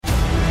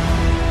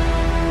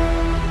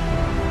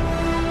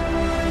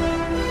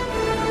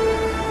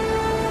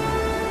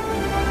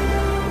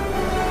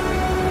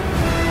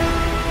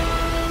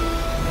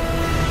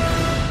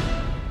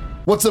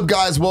What's up,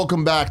 guys?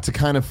 Welcome back to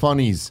Kind of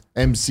Funny's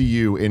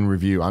MCU in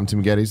Review. I'm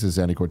Tim Geddes. This is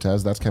Andy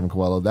Cortez. That's Kevin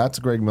Coelho. That's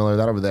Greg Miller.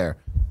 That over there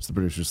is the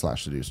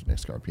producer/seducer, Nick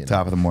Scarpino.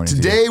 Top of the morning.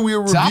 Today we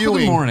are reviewing... Top of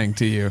the morning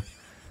to you.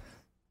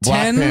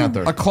 Black 10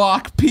 Panther.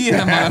 o'clock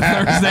p.m. on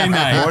a Thursday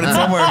night. Morning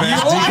somewhere, man.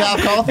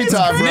 Decaf coffee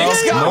time, bro.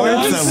 Nick's got Morning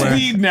one somewhere.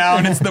 speed now,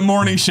 and it's the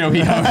morning show he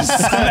hosts.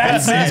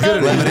 That's it. He's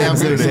good at it. He's damn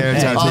good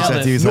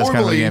at it.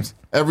 Normally, Normally,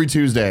 every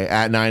Tuesday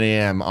at 9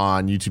 a.m.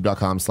 on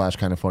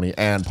youtube.com/kindoffunny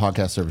and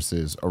podcast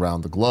services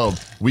around the globe,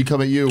 we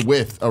come at you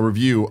with a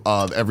review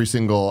of every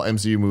single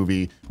MCU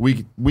movie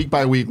week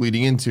by week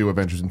leading into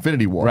Avengers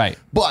Infinity War. Right.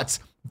 But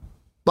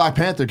Black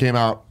Panther came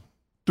out,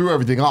 threw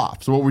everything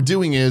off. So what we're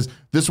doing is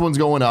this one's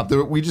going up.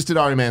 We just did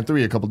Iron Man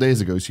 3 a couple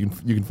days ago, so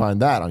you can find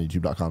that on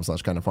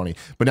youtube.com/kindoffunny.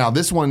 But now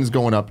this one's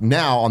going up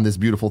now on this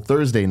beautiful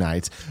Thursday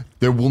night.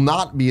 There will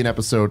not be an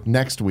episode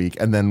next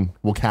week, and then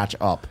we'll catch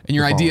up. And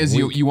your the idea is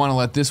following you want to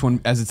let this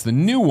one, as it's the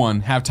new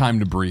one, have time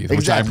to breathe,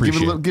 which I Exactly.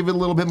 appreciate. Give it a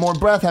little bit more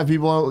breath. Have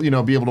people,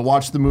 be able to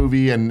watch the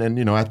movie and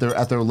at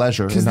their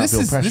leisure and Because not feel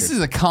pressured. this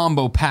is a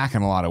combo pack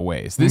in a lot of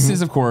ways. This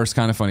is, of course,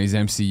 Kind of Funny's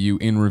MCU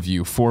in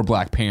review for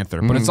Black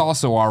Panther, but it's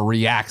also our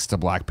reacts to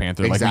Black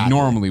Panther like we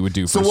normally would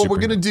do for So what we're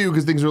superhero. going to do,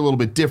 because things are a little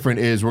bit different,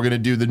 is we're going to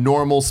do the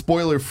normal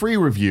spoiler-free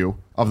review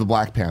of the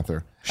Black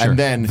Panther. Sure. And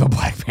then The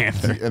Black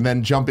Panther. and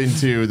then jump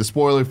into the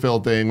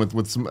spoiler-filled thing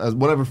with some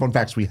whatever fun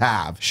facts we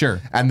have. Sure.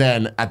 And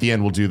then at the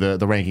end, we'll do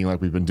the ranking like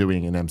we've been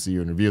doing in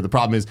MCU in review. The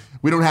problem is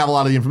we don't have a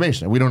lot of the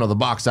information. We don't know the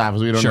box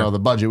office. We don't Sure. know the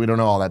budget. We don't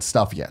know all that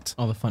stuff yet.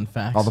 All the fun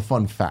facts. All the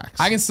fun facts.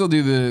 I can still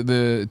do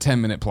the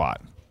 10-minute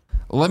plot.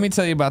 Let me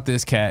tell you about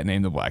this cat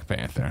named the Black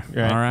Panther.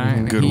 Right. All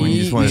right? Good one.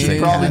 You just wanna say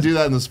Probably do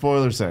that in the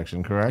spoiler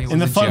section, correct? In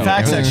the was a fun joke.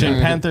 fact It was a section,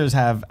 joke. Panthers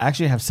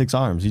actually have 6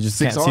 arms. You just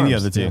can't see the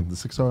other two. Yeah, the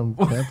 6-armed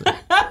panther.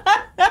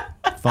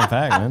 Fun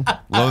fact, man.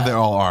 Low, they're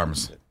all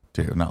arms,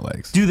 too, not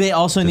legs. Do they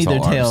also need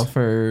all their tail arms.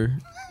 for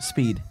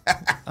speed?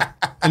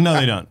 No,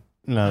 they don't.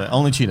 No,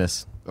 only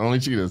cheetahs. Only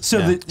cheetahs.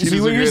 So the- Cheetahs see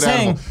are what a you're great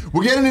saying. animal.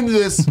 We're getting into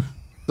this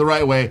the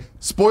right way.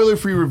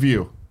 Spoiler-free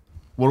review.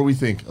 What do we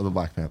think of the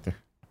Black Panther?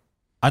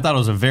 I thought it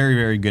was a very,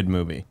 very good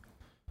movie.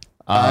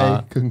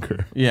 I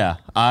concur. Yeah,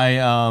 I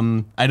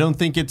don't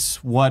think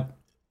it's what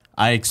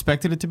I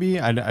expected it to be.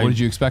 What did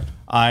you expect?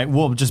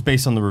 Well, just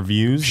based on the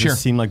reviews, Sure. it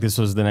seemed like this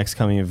was the next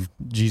coming of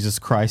Jesus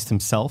Christ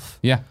himself.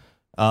 Yeah.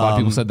 A lot of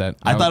people said that.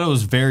 I thought it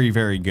was very,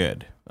 very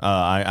good.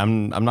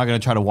 I'm not going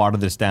to try to water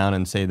this down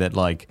and say that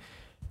like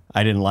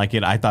I didn't like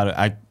it.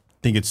 I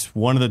think it's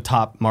one of the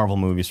top Marvel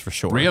movies for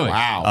sure. Really?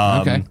 Wow.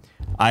 Okay.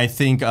 I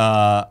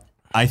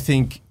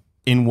think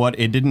in what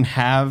it didn't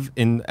have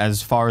in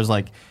as far as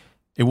like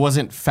it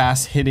wasn't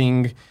fast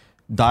hitting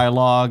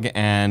dialogue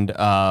and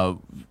a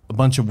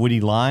bunch of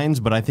witty lines,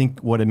 but I think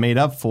what it made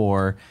up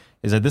for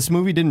is that this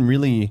movie didn't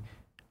really.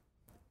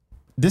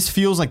 This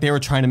feels like they were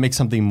trying to make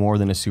something more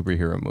than a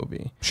superhero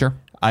movie. Sure.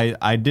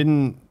 I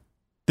didn't.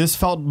 This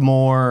felt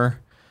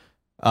more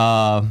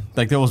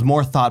like there was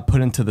more thought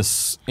put into the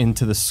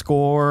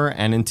score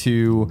and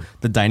into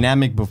the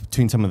dynamic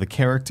between some of the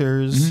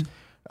characters.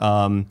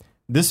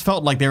 This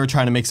felt like they were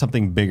trying to make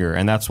something bigger,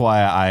 and that's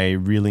why I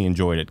really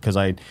enjoyed it. Because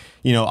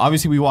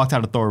obviously we walked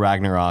out of Thor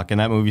Ragnarok, and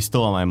that movie's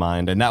still on my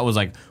mind, and that was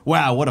like,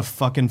 wow, what a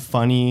fucking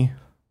funny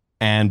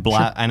and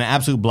an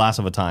absolute blast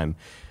of a time.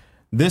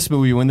 This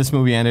movie, when this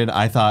movie ended,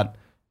 I thought,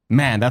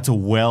 man, that's a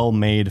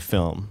well-made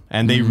film.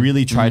 And they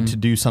really tried to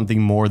do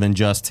something more than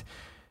just,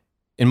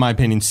 in my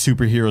opinion,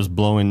 superheroes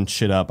blowing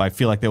shit up. I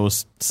feel like there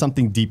was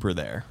something deeper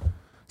there.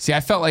 See,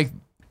 I felt like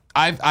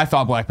I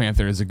thought Black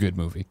Panther is a good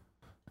movie.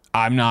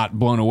 I'm not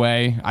blown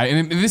away.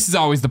 And this is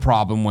always the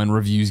problem when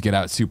reviews get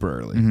out super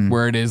early,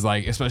 where it is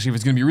like, especially if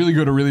it's going to be really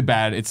good or really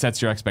bad, it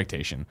sets your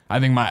expectation. I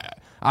think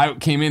I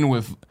came in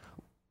with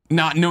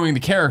not knowing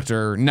the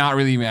character, not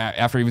really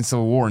after even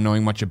Civil War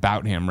knowing much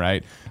about him,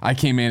 right? I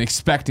came in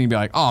expecting to be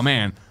like, oh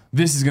man,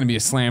 this is going to be a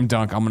slam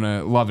dunk. I'm going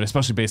to love it,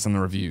 especially based on the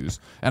reviews.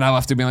 And I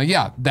left it being like,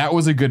 yeah, that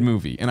was a good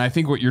movie. And I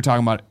think what you're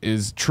talking about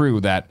is true,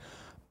 that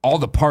all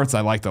the parts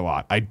I liked a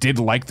lot. I did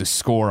like the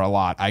score a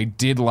lot. I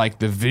did like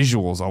the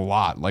visuals a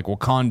lot. Like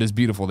Wakanda's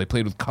beautiful. They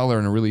played with color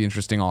in a really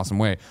interesting, awesome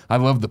way. I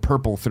love the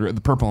purple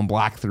and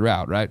black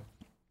throughout, right?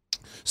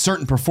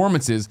 Certain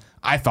performances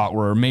I thought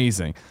were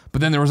amazing,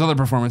 but then there was other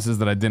performances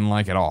that I didn't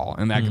like at all,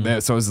 and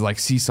that so it was like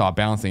seesaw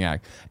balancing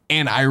act.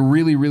 And I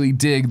really, really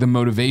dig the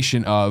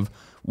motivation of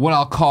what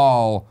I'll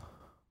call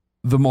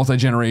the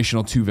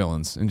multi-generational two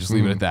villains, and just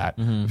leave it at that,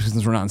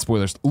 since we're not in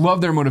spoilers.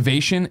 Love their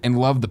motivation and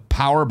love the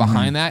power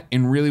behind that,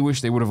 and really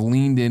wish they would have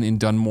leaned in and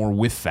done more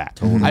with that.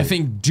 I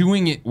think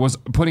putting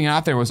it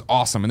out there was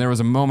awesome, and there was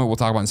a moment we'll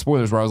talk about in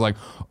spoilers where I was like,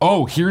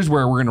 oh, here's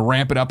where we're going to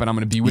ramp it up, and I'm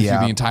going to be with you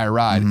the entire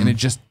ride, and it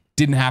just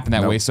didn't happen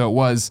that way. So it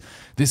was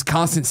this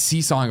constant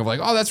seesawing of like,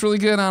 oh, that's really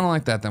good. I don't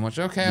like that much.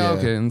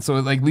 Okay. And so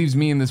it like leaves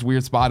me in this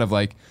weird spot of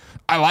like,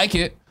 I like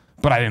it,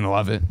 but I didn't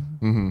love it.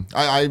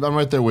 I'm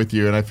right there with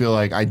you, and I feel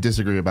like I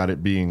disagree about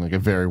it being like a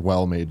very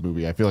well-made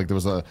movie. I feel like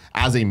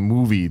as a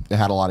movie, it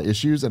had a lot of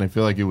issues, and I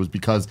feel like it was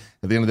because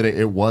at the end of the day,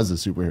 it was a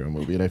superhero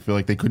movie, and I feel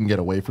like they couldn't get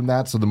away from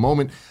that. So the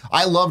moment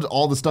I loved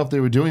all the stuff they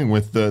were doing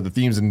with the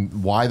themes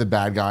and why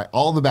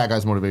all the bad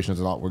guys' motivations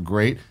and all were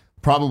great,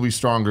 probably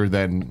stronger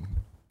than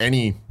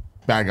any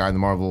bad guy in the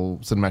Marvel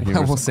Cinematic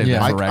Universe. We'll say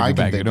that for Raggy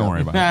Baggy. Don't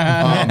worry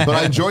about it. But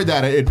I enjoyed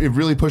that. It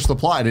really pushed the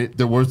plot.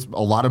 There was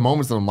a lot of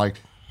moments that I'm like,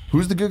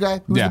 who's the good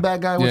guy? Who's the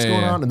bad guy? What's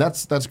going on? And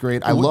that's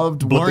great. I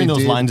loved blurring what they those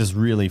did. lines is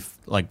really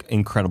like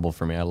incredible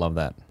for me. I love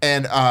that.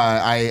 And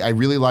I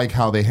really like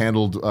how they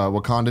handled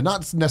Wakanda,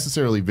 not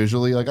necessarily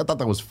visually. Like I thought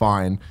that was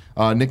fine.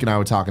 Nick and I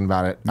were talking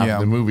about it after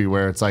the movie,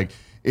 where it's like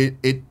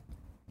it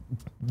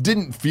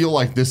didn't feel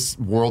like this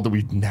world that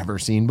we've never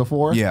seen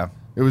before. Yeah.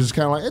 It was just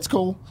kind of like, it's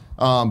cool.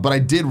 But I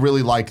did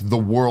really like the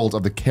world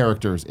of the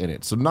characters in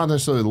it. So not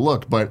necessarily the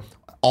look, but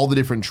all the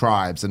different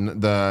tribes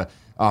and the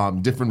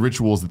different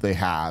rituals that they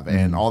have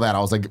and all that. I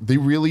was like,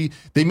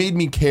 they made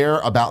me care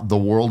about the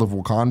world of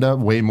Wakanda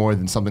way more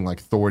than something like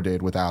Thor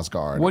did with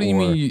Asgard. What do you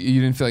mean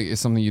you didn't feel like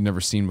it's something you'd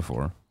never seen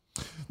before?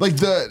 Like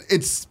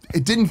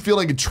it didn't feel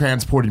like it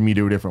transported me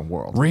to a different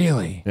world.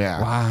 Really?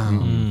 Yeah.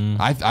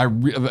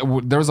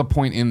 Wow. There was a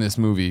point in this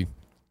movie,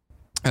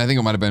 and I think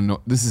it might have been,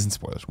 this isn't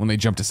spoilers, when they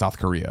jumped to South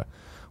Korea,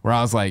 where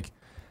I was like,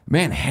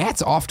 man,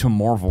 hats off to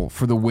Marvel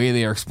for the way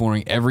they are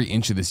exploring every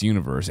inch of this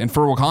universe. And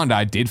for Wakanda,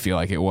 I did feel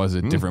like it was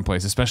a different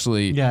place,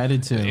 especially. Yeah, I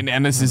did too.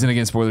 And this isn't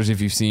again spoilers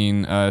if you've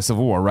seen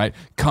Civil War, right?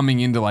 Coming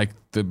into like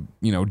the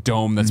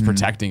dome that's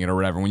protecting it or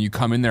whatever. When you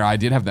come in there, I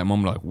did have that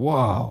moment like,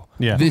 whoa,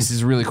 this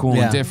is really cool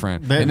and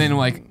different. And then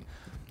like,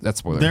 that's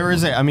spoiler. There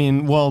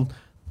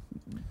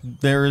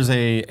is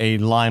a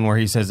line where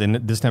he says, and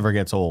this never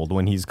gets old,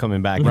 when he's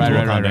coming back into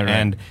Wakanda.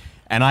 Right.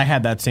 And I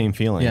had that same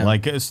feeling. Yeah.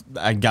 Like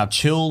I got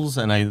chills,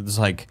 and I was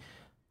like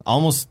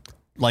almost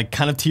like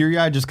kind of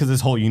teary-eyed just because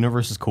this whole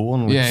universe is cool,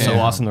 and it's so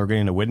awesome that we're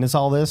getting to witness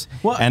all this.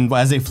 Well, and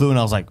as they flew in,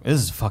 I was like,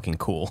 this is fucking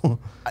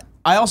cool.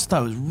 I also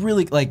thought it was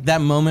really like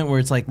that moment where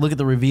it's like, look at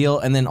the reveal,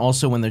 and then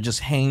also when they're just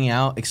hanging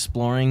out,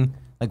 exploring,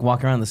 like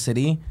walking around the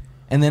city,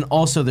 and then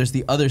also there's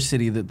the other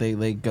city that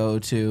they go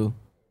to,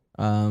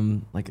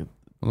 like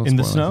in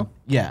the snow.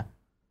 Yeah.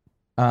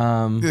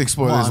 They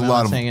explore. There's a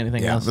lot of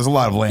else. There's a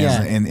lot of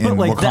lands in But,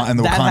 like, in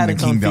the that had Wakandan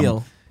its own kingdom.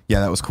 feel. Yeah,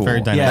 that was cool.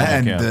 Very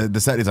dynamic, and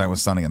the set design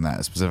was stunning in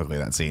that, specifically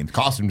that scene.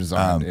 Costume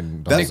design.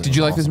 in Nick, did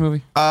you like this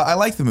movie? I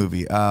liked the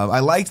movie.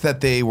 I liked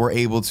that they were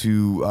able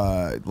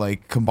to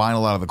like combine a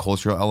lot of the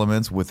cultural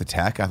elements with the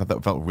tech. I thought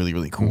that felt really,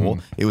 really cool.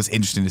 It was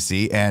interesting to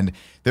see, and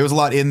there was a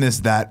lot in this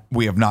that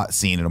we have not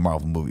seen in a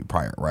Marvel movie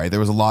prior. Right? There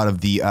was a lot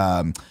of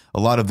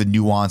the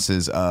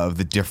nuances of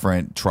the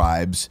different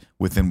tribes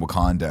within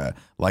Wakanda.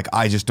 Like,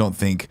 I just don't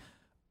think.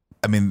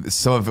 I mean,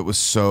 some of it was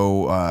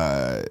so.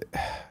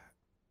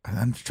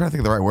 I'm trying to think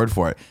of the right word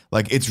for it.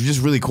 Like, it's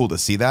just really cool to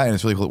see that, and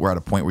it's really cool that we're at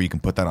a point where you can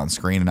put that on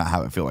screen and not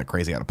have it feel like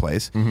crazy out of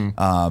place. And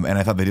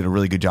I thought they did a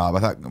really good job. I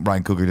thought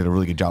Ryan Coogler did a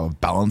really good job of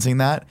balancing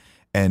that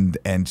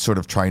and sort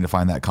of trying to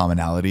find that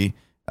commonality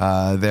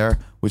there,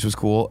 which was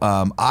cool.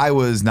 I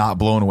was not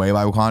blown away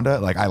by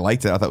Wakanda. Like, I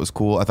liked it. I thought it was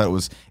cool. I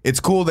thought it's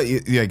cool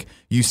that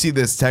you see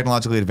this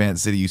technologically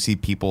advanced city. You see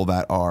people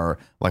that are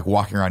like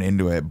walking around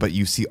into it, but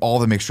you see all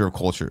the mixture of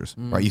cultures,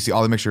 right? You see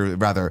all the mixture,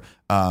 rather,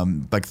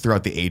 like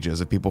throughout the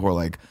ages of people who are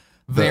like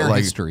Their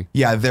history.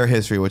 Yeah, their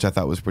history, which I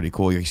thought was pretty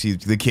cool. You see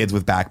the kids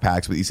with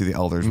backpacks, but you see the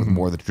elders with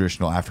more of the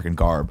traditional African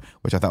garb,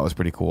 which I thought was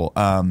pretty cool.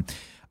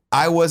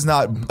 I was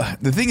not.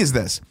 The thing is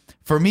this.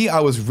 For me, I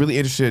was really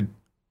interested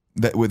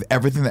that with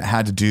everything that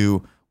had to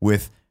do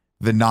with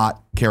the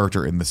not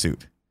character in the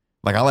suit.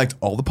 Like, I liked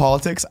all the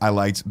politics. I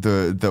liked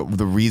the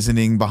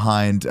reasoning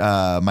behind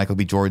Michael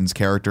B. Jordan's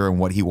character and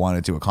what he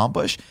wanted to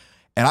accomplish.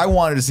 And I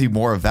wanted to see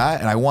more of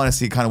that. And I want to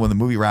see kind of when the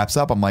movie wraps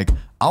up, I'm like,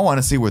 I want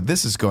to see where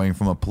this is going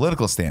from a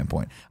political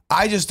standpoint.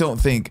 I just don't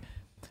think,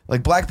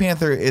 like, Black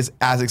Panther is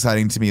as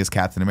exciting to me as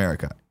Captain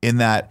America in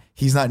that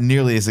he's not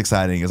nearly as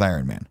exciting as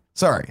Iron Man.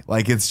 Sorry.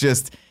 Like, it's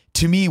just,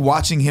 to me,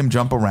 watching him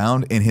jump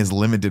around in his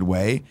limited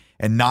way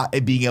and not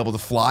being able to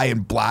fly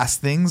and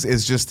blast things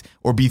is just,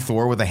 or be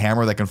Thor with a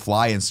hammer that can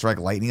fly and strike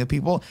lightning at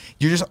people.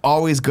 You're just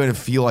always going to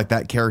feel like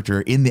that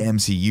character in the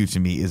MCU, to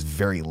me, is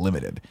very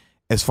limited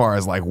as far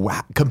as like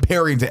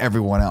comparing to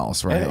everyone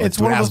else, right? It's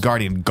like, one to of an those-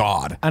 Asgardian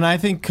god. And I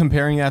think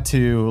comparing that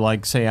to,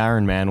 like, say,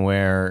 Iron Man,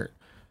 where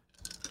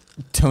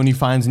Tony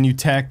finds new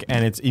tech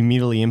and it's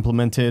immediately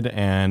implemented,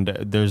 and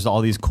there's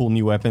all these cool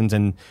new weapons,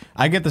 and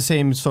I get the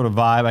same sort of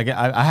vibe.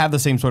 I have the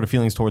same sort of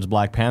feelings towards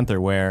Black Panther,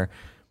 where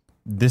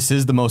this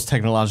is the most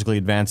technologically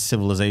advanced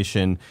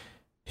civilization.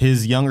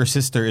 His younger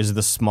sister is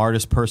the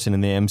smartest person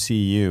in the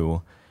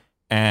MCU,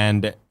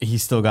 and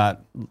he's still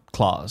got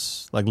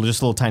claws, like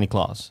just little tiny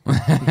claws.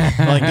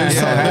 Like,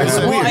 there's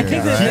Well, I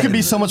think that he could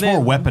be so much more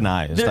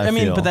weaponized. I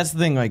mean, feel. but that's the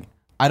thing. Like,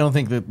 I don't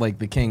think that like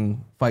the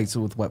king fights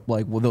with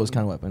those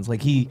kind of weapons.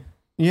 Like, he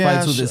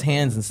fights with his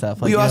hands and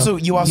stuff. Like, You also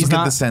he's get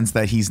not- the sense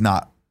that he's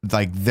not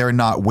like they're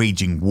not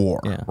waging war,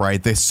 Yeah.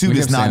 right? The suit We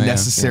is kept not saying that,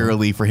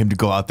 necessarily for him to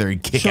go out there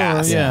and kick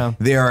ass. yeah.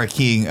 They are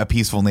a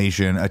peaceful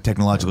nation, a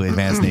technologically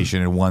advanced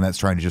nation, and one that's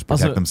trying to just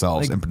protect Also,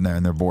 themselves like-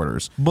 and their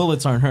borders.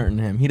 Bullets aren't hurting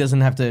him. He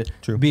doesn't have to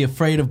be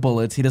afraid of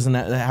bullets. He doesn't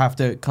have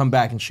to come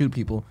back and shoot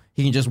people.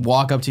 He can just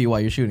walk up to you while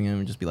you're shooting him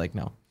and just be like,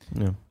 no.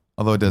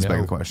 Although it does beg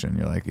the question,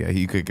 you're like, yeah,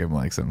 you could give him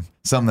like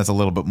something that's a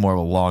little bit more of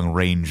a long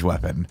range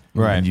weapon,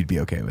 Right. And you'd be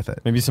okay with it.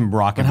 Maybe some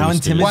rocket But how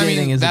boosters. intimidating- Well,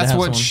 I mean, is it to that's have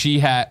what someone- she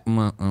had.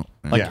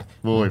 Yeah,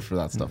 we'll wait for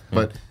that stuff.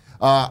 But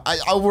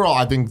overall,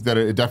 I think that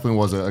it definitely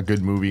was a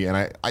good movie, and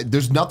I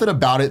there's nothing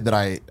about it that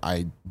I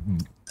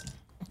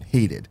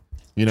hated.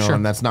 You know, Sure.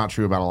 and that's not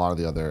true about a lot of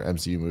the other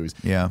MCU movies.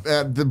 Yeah.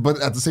 But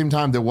at the same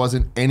time, there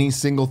wasn't any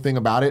single thing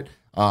about it,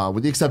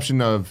 with the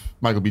exception of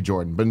Michael B.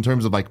 Jordan. But in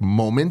terms of like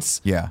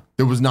moments, Yeah.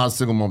 there was not a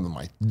single moment I'm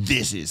like,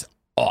 this is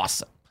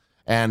awesome.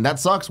 And that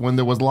sucks when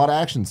there was a lot of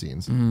action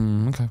scenes. Okay.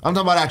 I'm talking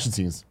about action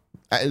scenes.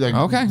 Okay. I think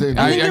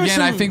there was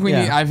Again, I some- think we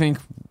yeah. need. I think.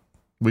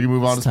 We can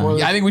move on to time. spoilers.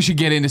 Yeah, I think we should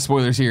get into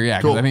spoilers here. Yeah,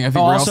 because Cool. I think Oh,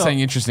 we're all also- saying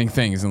interesting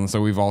things, and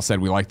so we've all said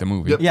we like the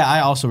movie. Yep. Yeah,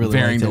 I also really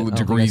Varying liked it. I don't think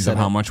I degrees said of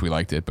how it. much we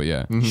liked it, but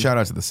yeah. Shout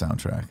out to the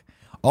soundtrack.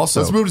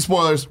 Also, Let's move to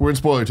spoilers. We're in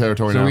spoiler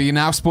territory So now. we can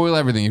now spoil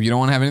everything. If you don't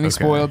want to have anything Okay.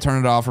 spoiled,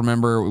 turn it off.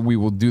 Remember, we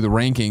will do the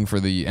ranking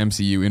for the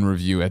MCU in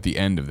review at the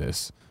end of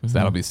this. So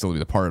that'll still be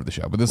the part of the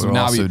show. But this we'll will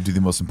now also be do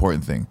the most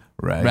important thing.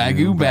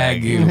 ragu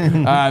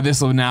bagu.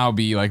 This will now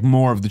be like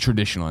more of the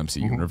traditional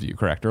MCU review,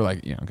 correct? Or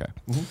like, yeah, okay.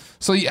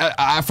 So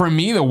for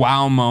me, the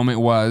wow moment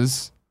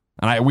was,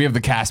 and we have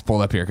the cast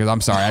pulled up here because I'm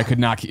sorry, I could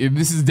not.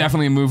 This is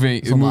definitely a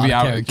movie. a lot of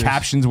out. characters.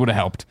 Captions would have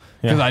helped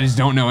because I just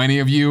don't know any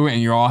of you,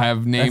 and you all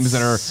have names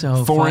That's that are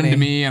so foreign funny. to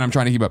me, and I'm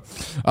trying to keep up.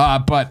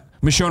 But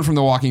Michonne from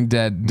The Walking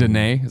Dead,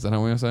 Danae, is that how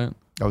we want to say it?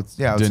 I would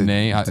say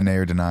Danae. Danae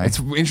or Deny. It's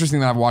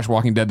interesting that I've watched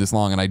Walking Dead this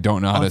long and I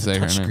don't know how to say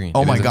her name.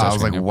 Oh It my is a god! I was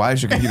touchscreen, like, yeah. why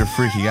is your computer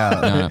freaking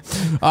out?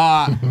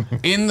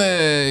 In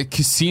the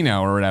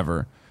casino or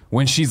whatever,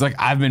 when she's like,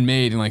 I've been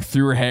made, and like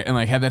threw her head and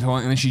like had that whole,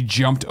 and then she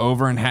jumped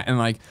over and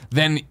like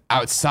then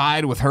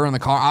outside with her in the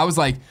car. I was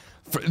like,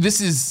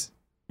 this is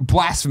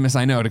blasphemous,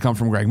 I know, to come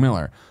from Greg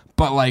Miller,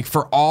 but like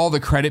for all the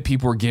credit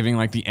people were giving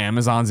like the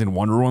Amazons in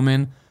Wonder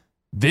Woman,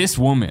 this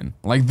woman,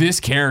 like this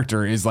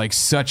character is like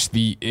such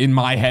in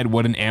my head,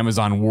 what an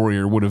Amazon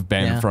warrior would have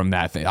been Yeah. from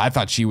that thing. I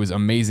thought she was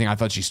amazing. I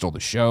thought she stole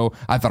the show.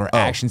 I thought her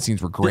action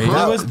scenes were great.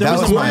 That was The a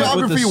moment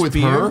choreography with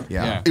her,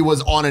 Yeah. it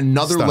was on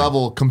another Stunning.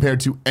 level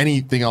compared to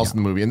anything else in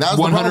the movie. And that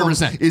was the problem,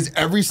 100%. is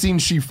every scene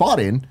she fought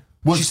in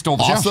was She stole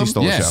the show. awesome. She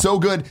stole the show. So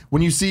good.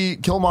 When you see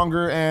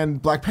Killmonger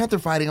and Black Panther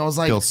fighting, I was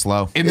like, Feels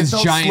slow. In it this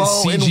felt giant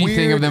slow and CG thing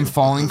weird. of them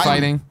falling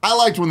fighting. I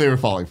liked when they were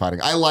falling fighting.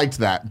 I liked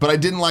that, but I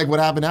didn't like what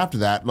happened after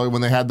that. Like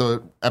when they had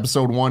the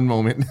episode 1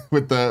 moment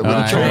with the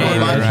Right, train. right,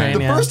 Like, right,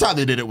 the yeah. first time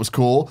they did it was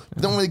cool,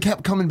 but then when they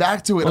kept coming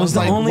back to it, It I was was the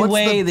like, only what's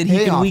way the that he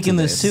could payoff weaken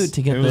to the this? suit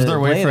to get It was the their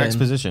way blade for in.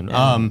 exposition.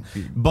 Yeah.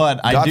 But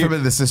I God do.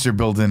 forbid the sister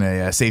build in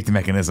a safety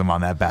mechanism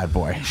on that bad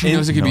boy. She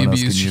knows it could No be one else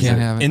abused. can She use can't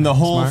it. have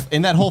it.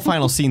 In that whole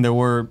final scene, there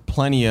were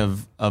plenty of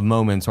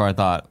moments where I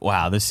thought,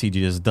 "Wow, this CG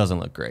just doesn't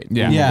look great."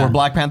 Yeah. Yeah. Where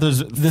Black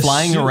Panther's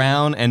flying suit-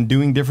 around and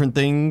doing different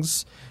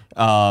things,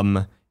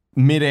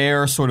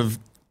 midair sort of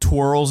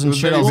twirls and was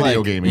shit. very I was video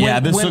like, gamey. yeah,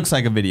 this When- looks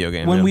like a video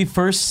game. When yeah. we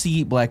first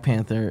see Black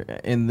Panther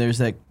and there's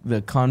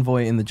the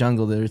convoy in the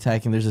jungle they're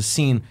attacking, there's a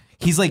scene.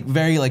 He's like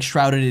very like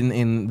shrouded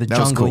in the That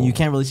was jungle. cool. You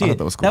can't really see I it. thought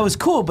that was cool. That was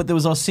cool, but there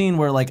was a scene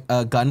where like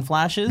a gun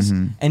flashes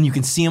and you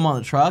can see him on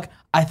the truck.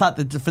 I thought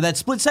that for that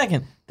split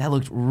second, that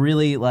looked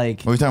really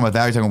like. Are we talking about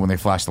that? Or are you talking about when they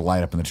flash the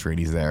light up in the tree and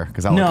he's there?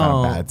 Because that looked kind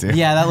No, of bad too.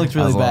 yeah, that looked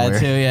really was a little bad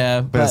weird. too.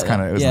 Yeah, But it's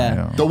kind of,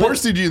 yeah. The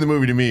worst CG in the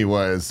movie to me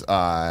was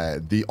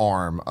the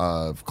arm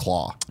of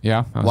Claw.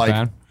 Yeah, that was Like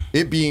bad.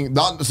 it being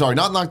not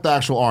the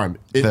actual arm,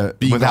 it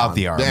being without gone,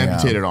 the arm, the yeah.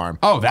 amputated arm.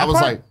 Oh, that I was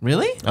part? like,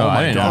 Really? oh,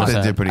 I didn't notice They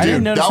that. did pretty I good.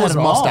 didn't notice that was that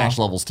at all. mustache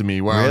levels to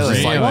me, where I was just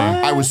Really?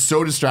 like, I was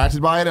so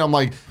distracted by it. And I'm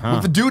like,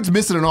 if the dude's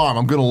missing an arm,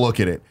 I'm gonna look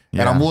at it, and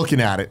Yeah. I'm looking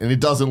at it, and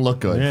it doesn't look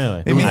good.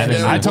 Really? It was I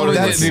very I totally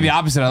blurry. did the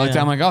opposite. I looked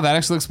down, I'm like, oh, that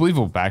actually looks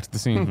believable. Back to the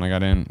scene. Like I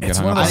didn't get It's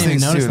hung one up of I on those it. didn't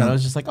even things, notice too. that. I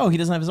was just like, oh, he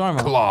doesn't have his arm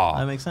on. Claw.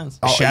 That makes sense.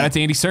 Shout out to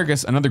Andy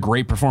Serkis, another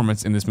great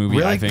performance in this movie.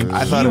 Really? I think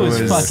I thought He it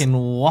was was fucking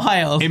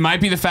wild. it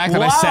might be the fact that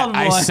Wild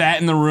I boy. sat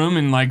in the room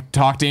and like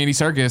talked to Andy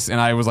Serkis, and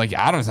I was like,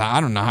 I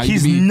don't know how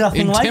He's you can be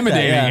nothing like that,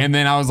 intimidating. yeah. And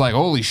then I was like,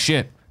 holy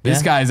shit. This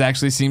Yeah. guy's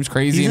actually seems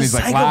crazy, He's and a he's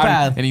like psychopath.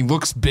 loud, and he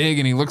looks big,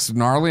 and he looks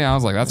gnarly. I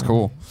was like, that's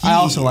cool. I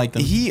also liked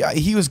him.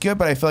 He was good,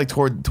 but I feel like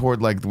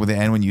toward like with the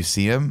end when you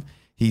see him,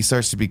 he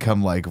starts to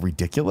become like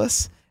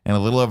ridiculous and a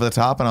little over the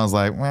top, and I was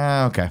like,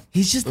 well, okay.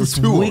 He's just this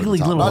too over the wiggly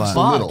top, little not just a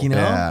fuck, little. you know?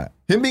 Yeah.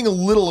 Him being a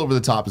little over the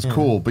top is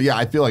cool, but yeah,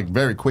 I feel like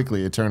very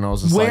quickly it turned. I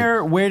was just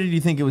Where did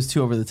you think it was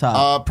too over the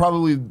top?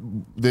 probably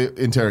the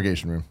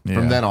interrogation room. Yeah.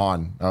 From then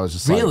on, I was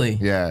just Really?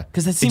 like, yeah.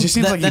 Because that seems just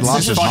seems like he that's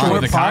lost such his a mind.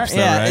 short With the part. cops,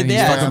 though, right? He's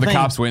yeah, fucking with the thing.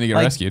 cops waiting to get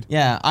Like, rescued.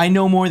 Yeah, I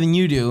know more than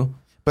you do,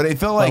 But it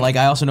felt but like, like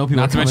I also know people.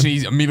 Not to are mention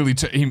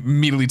coming- he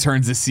immediately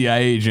turns the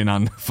CIA agent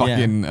on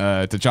fucking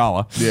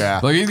T'Challa.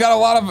 Yeah. Like he's got a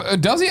lot of.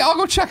 Does he? I'll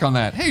go check on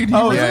that. Hey, do you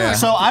Oh, really? yeah.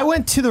 so I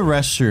went to the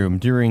restroom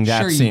during that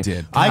Sure you scene.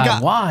 did. I God,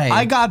 got why?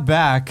 I got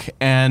back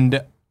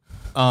and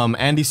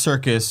Andy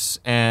Serkis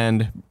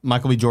and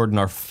Michael B. Jordan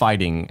are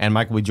fighting, and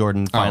Michael B.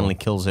 Jordan finally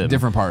kills him.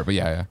 Different part, but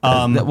yeah.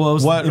 What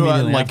was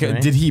immediately like? after,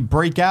 right? Did he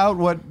break out?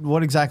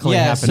 What exactly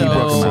Yeah, happened? He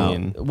broke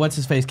him out. what's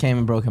his face came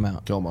and broke him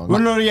out. Killmonger. Well,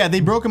 no, yeah, they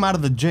broke him out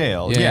of the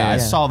jail. Yeah, I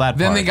saw that.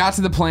 Then part. they got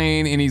to the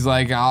plane, and he's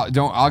like,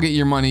 I'll get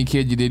your money,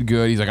 kid. You did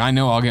good. He's like, I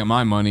know I'll get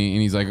my money.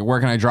 And he's like, where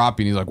can I drop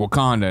you? And he's like,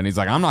 Wakanda. And he's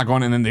like, I'm not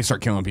going. And then they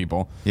start killing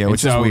people. Yeah, And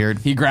which is weird.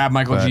 He grabbed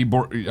Michael B.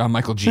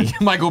 Michael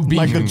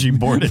G.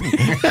 Borden.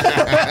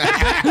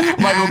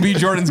 Michael B.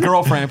 Jordan's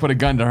girlfriend and put a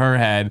gun to her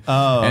head.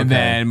 Oh, And okay.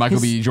 then Michael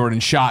B. Jordan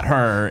shot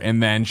her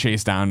and then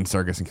chased down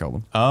Serkis and killed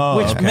him. Oh,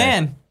 Which okay.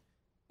 man,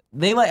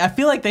 I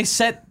feel like they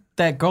set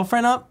that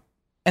girlfriend up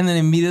and then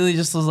immediately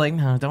just was like,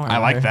 no, don't worry. I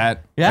about like her.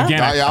 that. Yeah?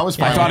 Again, Yeah, I was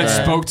fine I thought it with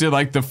that. spoke to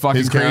like the fucking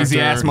His crazy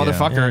ass character,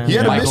 motherfucker. He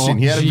had a Michael mission.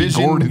 He had a G.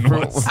 vision Gordon for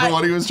was.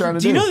 what he was trying to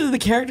Do you know that the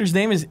character's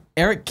name is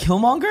Eric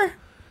Killmonger?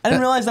 I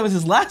didn't realize that was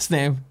his last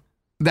name.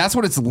 That's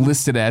what it's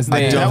listed as. I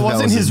They, don't know That if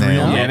wasn't was his name.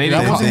 real name? Yeah, they That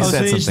didn't- was- they Oh, said so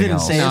they just something didn't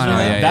else. say his No, no, real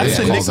name? yeah, That's yeah,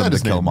 the yeah. Nick. Called him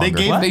the They Killmonger.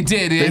 gave. They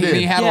did. They did.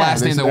 He had a Yeah, last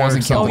they name said that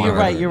wasn't Eric Oh, Killmonger. you're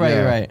right. You're Yeah.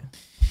 right.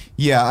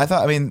 Yeah, I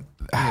thought. I mean,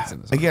 It's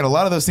in this again, a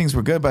lot of those things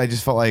were good, but I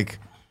just felt like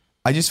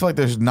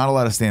there's not a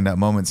lot of standout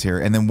moments here.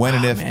 And then when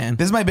and if man.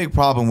 this is my big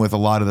problem with a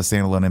lot of the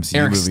standalone MCU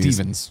Eric movies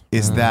Stevens.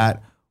 is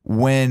that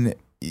when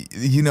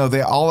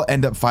they all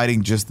end up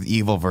fighting just the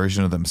evil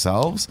version of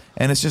themselves,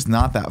 and it's just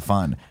not that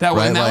fun. That,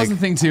 right? and that was Like,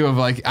 the thing too of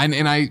like, I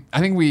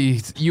think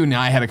you and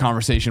I had a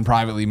conversation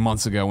privately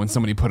months ago when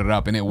somebody put it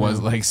up, and it was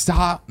like,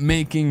 stop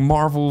making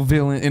Marvel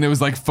villain, and it was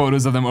like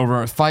photos of them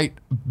over fight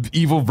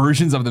evil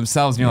versions of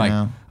themselves, and you're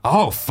Yeah. like,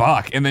 oh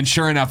fuck, and then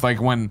sure enough,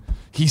 like when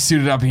he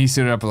suited up,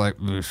 like,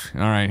 "Oof,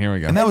 all right, here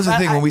we go. And that was the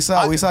thing when we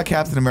saw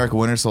Captain America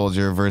Winter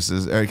Soldier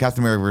versus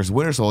Captain America versus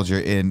Winter Soldier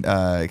in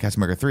Captain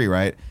America 3,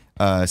 right?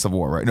 Civil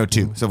War, right? No,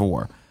 2, Civil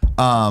War.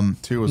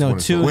 2 was No,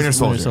 Winter 2 Soldier. was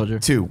Winter Soldier.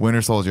 2,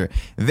 Winter Soldier.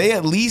 They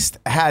at least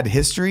had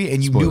history,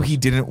 and you knew Spoilers. he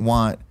didn't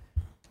want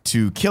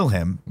to kill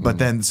him. But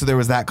then, so there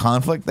was that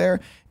conflict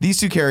there. These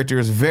two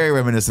characters, very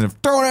reminiscent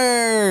of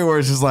Tony, where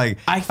it's just like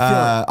I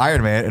feel-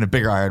 Iron Man and a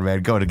bigger Iron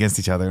Man going against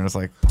each other, and it's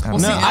like, I don't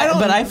Well, know. see,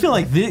 But I feel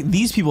like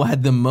these people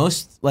had the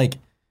most like,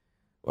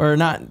 or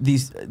not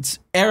these.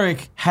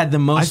 Eric had the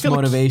most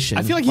motivation.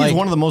 I feel like he's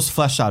one of the most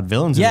fleshed out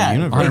villains in the Yeah,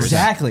 universe.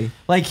 exactly.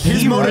 Like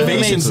His he really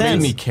motivations made made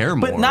sense. me care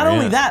But more, not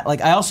only yeah. that,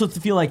 like I also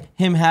feel like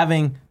him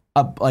having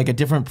a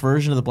different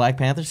version of the Black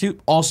Panther suit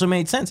also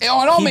made sense.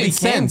 Oh, it all He made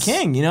became sense.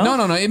 King, you know?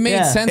 No. It made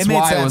Yeah. sense It made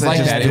why sense, it was I like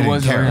just that. It didn't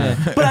was care.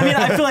 But I mean,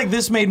 I feel like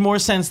this made more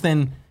sense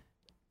than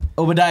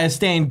Obadiah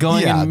Stane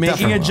going Yeah, and making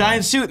definitely. a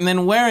giant suit and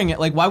then wearing it.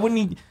 Like, why wouldn't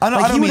he? I don't,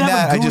 like, I don't he would mean have a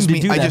that. I goon just to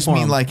mean do that for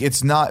him. like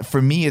it's not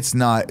for me. It's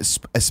not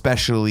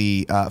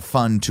especially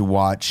fun to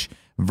watch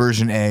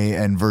version A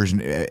and version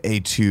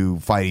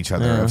A2 fight each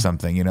other of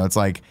something. You know, it's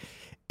like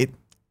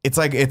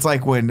it's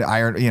like when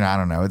Iron. You know, I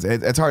don't know.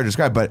 It's hard to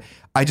describe, but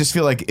I just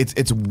feel like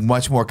it's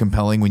much more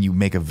compelling when you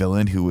make a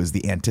villain who is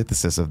the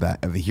antithesis of the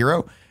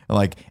hero,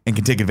 like, and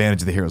can take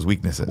advantage of the hero's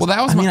weaknesses. Well,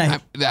 that was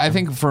I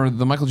think for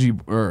the Michael G.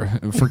 or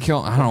for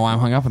Kill. I don't know why I'm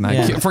hung up on that.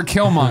 Yeah. For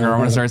Killmonger, I'm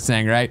gonna start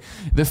saying right.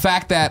 The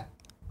fact that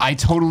I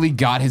totally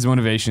got his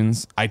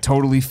motivations. I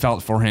totally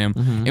felt for him,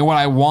 and what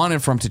I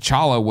wanted from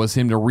T'Challa was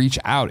him to reach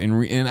out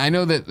and I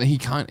know that he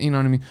can't. You know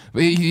what I mean?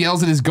 But he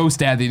yells at his ghost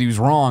dad that he was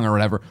wrong or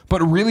whatever.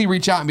 But really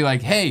reach out and be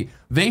like, hey,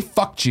 they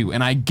fucked you,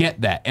 and I get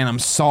that, and I'm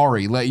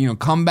sorry.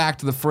 Come back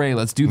to the fray.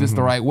 Let's do this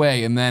the right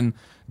way, and then.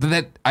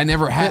 That I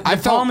never had. The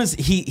problem is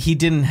he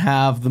didn't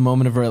have the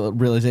moment of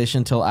realization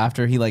until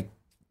after he like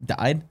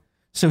died,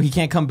 so he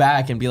can't come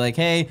back and be like,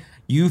 "Hey,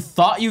 you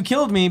thought you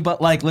killed me, but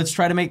like let's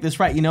try to make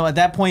this right." You know, at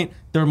that point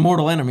they're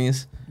mortal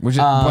enemies. Which is,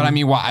 but I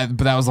mean, why?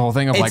 But that was the whole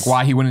thing of like it's-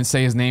 why he wouldn't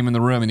say his name in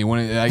the room, and he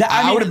wouldn't. Like,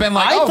 I I mean, would have been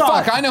like, I "Oh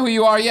thought- fuck, I know who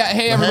you are." Yeah,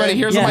 hey everybody,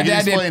 here's yeah. what my Can you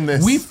dad explain did.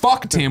 this? We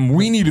fucked him.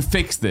 We need to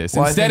fix this.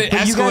 Well, I Instead, think- it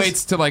But you guys-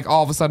 escalates to like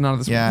all of a sudden out of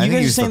this. Yeah, I You think guys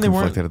he are was still saying there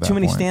weren't conflicted at that too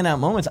many point. standout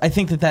moments. I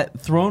think that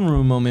throne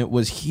room moment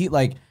was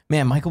like,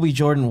 man, Michael B.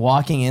 Jordan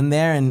walking in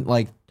there and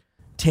like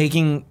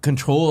taking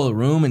control of the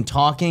room and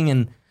talking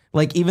and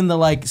like even the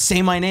like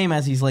say my name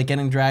as he's like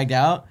getting dragged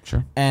out.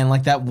 Sure. And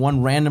like that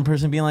one random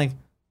person being like,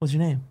 "What's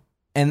your name?"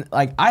 And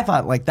like I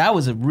thought like that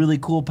was a really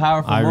cool,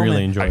 powerful I moment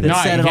really enjoyed that it. No,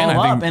 set again, it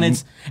all I up. think-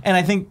 And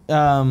I think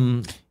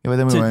Yeah, but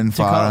then we To- went and to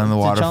fought call- on the to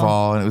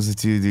waterfall, and it was the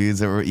two dudes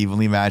that were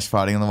evenly matched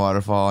fighting on the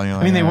waterfall. And you're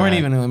like, I mean they all weren't right.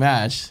 even really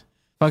matched.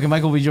 Fucking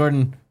Michael B.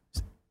 Jordan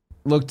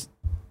looked.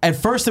 At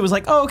first it was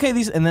like, oh okay,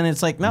 these, and then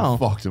it's like no,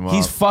 fucked him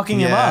he's up. fucking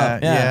him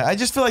up. Yeah. I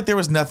just feel like there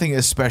was nothing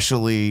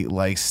especially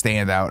like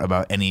stand out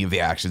about any of the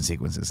action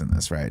sequences in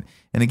this, right?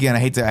 And again, I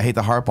hate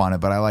to harp on it,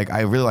 but I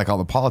really like all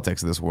the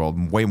politics of this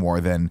world way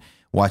more than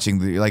watching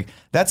the like.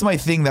 That's my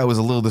thing that was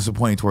a little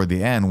disappointing toward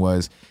the end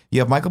was you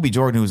have Michael B.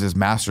 Jordan, who's this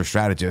master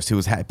strategist, who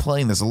was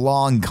playing this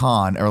long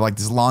con or like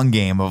this long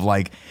game of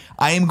like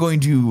I am going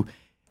to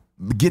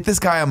get this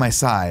guy on my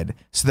side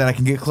so that I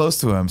can get close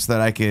to him, so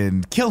that I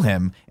can kill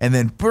him, and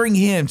then bring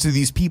him to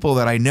these people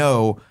that I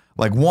know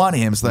like want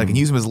him, so that I can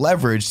use him as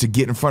leverage to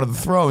get in front of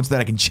the throne, so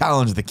that I can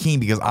challenge the king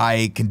because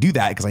I can do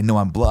that because I know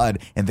I'm blood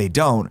and they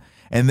don't.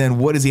 And then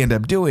what does he end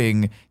up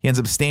doing? He ends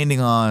up standing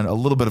on a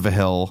little bit of a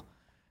hill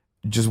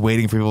just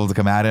waiting for people to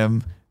come at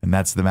him, and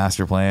that's the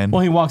master plan.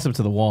 Well, he walks up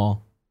to the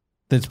wall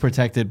that's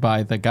protected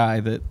by the guy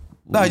that.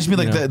 No, I just mean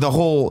like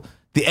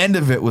the end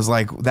of it was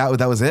like that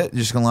was it.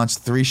 You're just gonna launch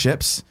 3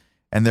 ships.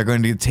 And they're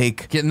going to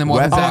take getting them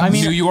weapons out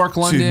New York,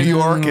 London, to New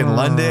York and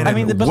London. I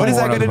mean, and but what is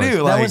like, that going to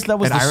do? Like, that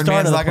was and the Iron start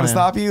Man's of the not going to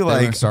plan. stop you. They're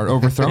Like, gonna start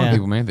overthrowing Yeah.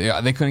 people, man.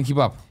 They couldn't keep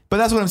up. but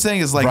that's what I'm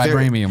saying is like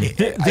Vibranium.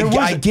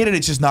 I get it.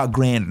 It's just not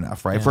grand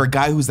enough, right? For a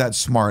guy who's that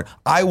smart,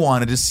 I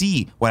wanted to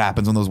see what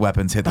happens when those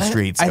weapons hit the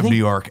streets of New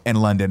York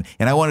and London,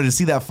 and I wanted to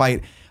see that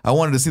fight. I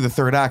wanted to see the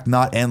third act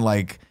not end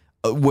like,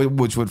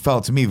 which would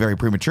felt to me very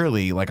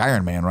prematurely like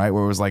Iron Man, right?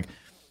 Where it was like,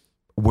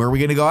 where are we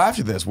going to go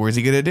after this? Where is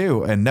he going to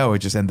do? And no, it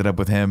just ended up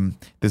with him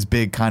this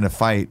big kind of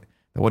fight.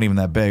 It wasn't even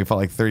that big. It felt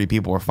like 30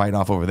 people were fighting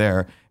off over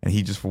there, and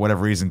he just, for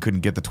whatever reason, couldn't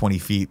get the 20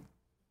 feet,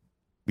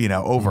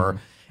 over.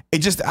 It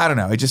just, I don't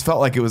know. It just felt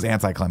like it was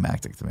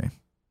anticlimactic to me.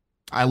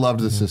 I loved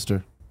the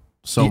sister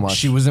so much.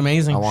 She was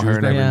amazing. I want her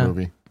in every Yeah.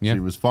 movie. Yeah. She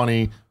was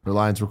funny. Her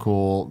lines were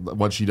cool.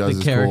 What she does The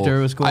is character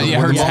cool. was cool. Yeah,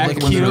 her When the tech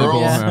moment when the cute.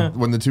 girls, Yeah.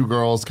 when the 2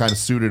 girls kind of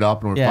suited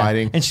up and were Yeah.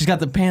 fighting, And she's got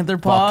the Panther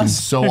fucking paws.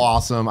 so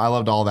awesome. I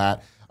loved all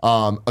that.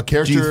 A Do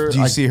character.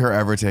 you see her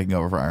ever taking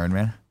over for Iron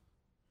Man?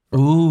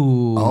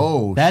 Ooh.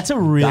 Oh, That's a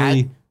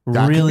really, that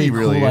could really be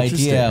really cool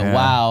interesting. idea. Yeah.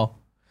 Wow.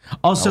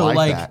 Also, I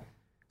like that.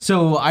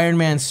 so Iron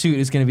Man's suit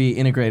is going to be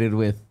integrated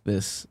with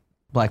this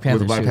Black Panther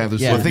the Black suit. Panther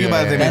suit. Yeah. Well, think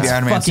about it. They made That's the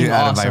Iron Man suit fucking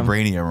out of awesome.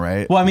 vibranium,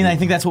 right? Well, I mean, I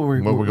think that's what we're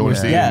going to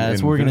see Yeah, in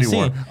that's what we're going to see.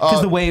 Infinity War.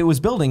 Because the way it was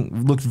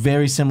building looked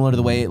very similar to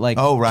the way it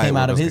Oh, right. came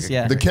out of Well, his. okay.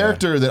 Yeah. The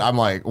character that I'm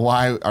like,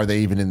 why are they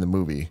even in the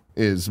movie?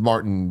 Is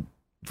Martin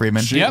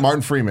Freeman. Yep.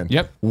 Martin Freeman.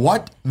 Yep.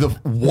 What the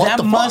that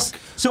fuck? must.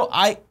 So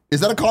Is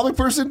that a comic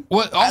person?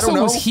 What? I Also, don't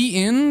know. was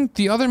he in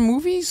the other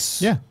movies?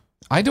 Yeah.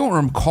 I don't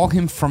recall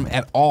him from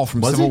at all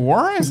from Was Civil he? War.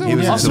 I thought He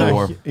was in also- Civil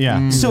War.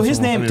 Yeah. So his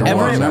name Don't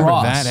Everett remember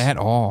Ross. that at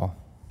all.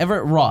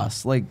 Everett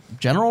Ross, like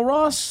General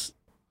Ross.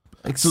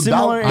 Like So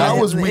similar. that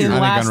was in weird. I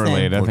think last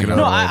unrelated. name. I think No,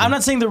 unrelated. I'm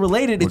not saying they're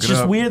related. It's it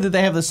just up. weird that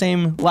they have the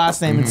same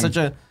last name in such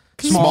a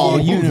Small small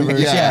universe.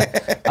 yeah.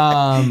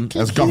 Yeah.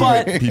 As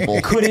government But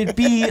people. could it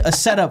be a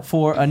setup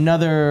for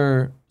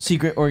another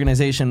secret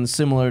organization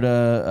similar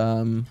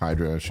to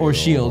Hydra, or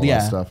Shield? all that Yeah,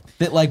 stuff.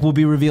 that like will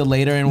be revealed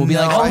later, and we'll be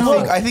like,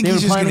 oh, I think they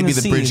he's were just going to planting be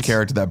the bridge seeds.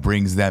 character that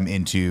brings them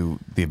into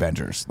the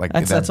Avengers. Like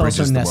That's that bridges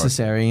also the work.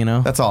 necessary, you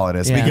know. That's all it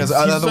is. Yeah. Because He's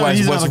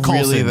otherwise, what's another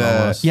really Coulson the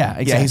almost. Yeah,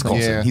 he's exactly.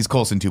 Coulson. Yeah. He's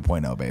Coulson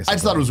 2.0 basically. I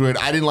just thought it was weird.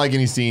 I didn't like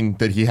any scene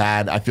that he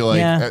had. I feel like,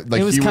 Yeah,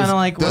 like it was he kinda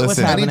like, what's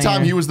Listen, happening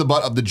anytime here? he was the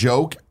butt of the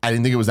joke, I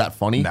didn't think it was that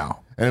funny. No.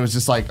 And it was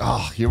just like,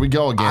 oh, here we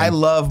go again. I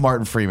love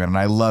Martin Freeman, and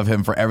I love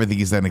him for everything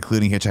he's done,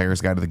 including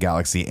Hitchhiker's Guide to the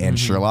Galaxy and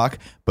Sherlock.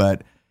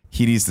 But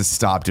he needs to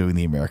stop doing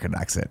the American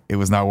accent. It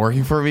was not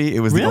working for me.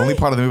 It was the only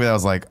part of the movie that I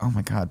was like, oh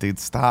my god, dude,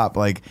 stop!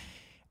 Like,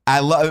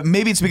 I love.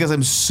 Maybe it's because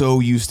I'm so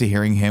used to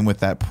hearing him with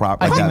that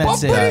prop. I Like think that,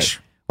 that's it. British.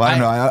 Well, I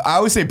don't know. I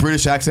always say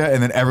British accent,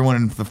 and then everyone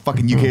in the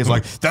fucking UK is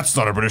like, "That's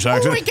not a British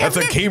accent. That's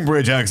a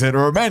Cambridge accent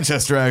or a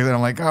Manchester accent."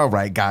 I'm like, "All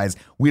right, guys,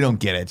 we don't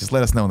get it. Just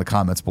let us know in the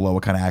comments below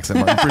what kind of accent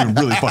Martin Freeman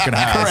really fucking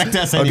has." Correct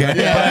us Okay,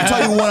 anyway. but I'll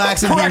tell you one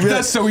accent. he Correct really,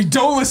 us so we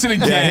don't listen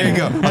again. yeah, here you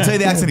go. I'll tell you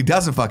the accent he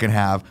doesn't fucking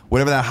have.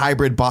 Whatever that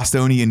hybrid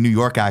Bostonian New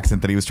York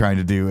accent that he was trying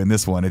to do in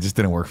this one, it just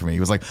didn't work for me. He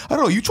was like, I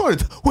don't know, you trying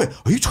to wait?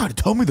 Are you trying to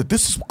tell me that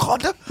this is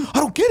Wakanda? I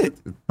don't get it.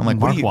 I'm like,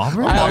 what Mark are you?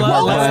 Wahlberg? I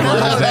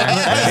love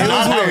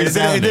It was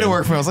weird. It didn't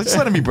work for me. I was like, just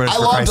let him be British. I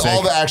for loved Christ's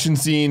all sake. the action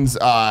scenes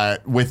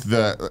with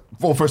the.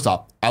 Well, first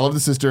off, I love the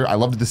sister. I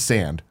loved the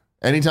sand.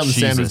 Anytime the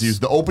sand was Jesus.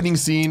 used, the opening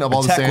scene of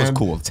all the tech was sand,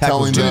 cool. Tech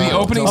was telling good. Dude, the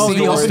opening Oh, scene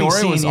the of the opening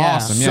story was scene, yeah.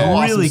 awesome. so Yeah.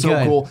 awesome, Really so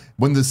good. cool.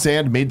 When the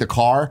sand made the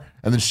car,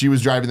 and then she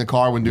was driving the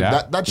car. When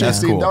Yeah. that chase That's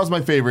scene, cool. that was my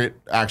favorite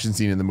action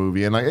scene in the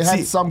movie, and like it had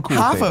See, some cool.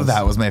 half things. of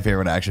that was my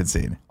favorite action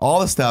scene. All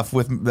the stuff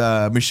with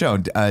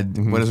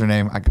Michonne. What is her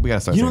name? We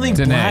gotta start. You don't saying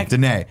think her name. Black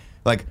Danae?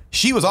 Like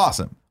she was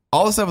awesome.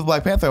 All the stuff with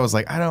Black Panther, I was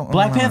like, I don't.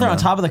 Black I don't Panther know. on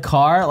top of the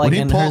car, like when he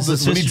and pulled her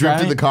this, when he sister drifted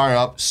driving, the car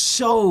up.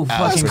 so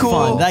That's fucking cool,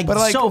 fun, like, but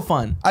like so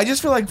fun. I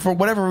just feel like for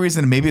whatever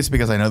reason, maybe it's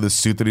because I know the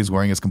suit that he's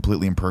wearing is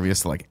completely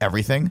impervious to like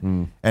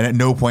everything, and at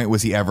no point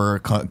was he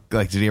ever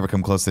did he ever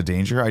come close to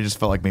danger? I just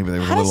felt like maybe there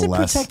was How a does little it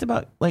less protect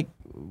about like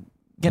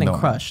getting No,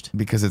 crushed?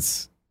 because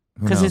it's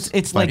who Because knows?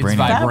 it's like it's Vibranium.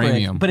 fabric,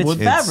 Vibranium. but it's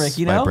It's fabric,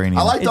 you know. vibranium.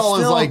 I liked It's all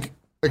his still- like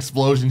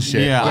explosion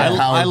shit. Yeah, like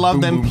how I love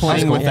boom, them boom,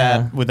 playing shit. with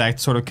Yeah. that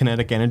sort of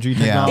kinetic energy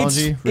Yeah.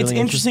 technology. It's Really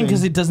interesting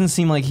because it doesn't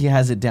seem like he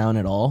has it down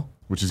at all.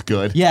 which is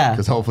good. Yeah.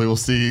 because hopefully we'll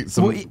see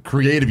some Well,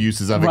 creative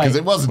uses of it because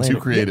it wasn't too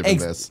Later. creative Yeah, in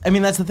this. I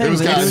mean, that's the thing. was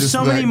kinda There's just so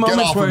like, many get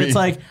moments off where of it's me.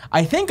 like,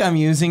 I think I'm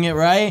using it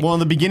right. Well, in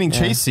the beginning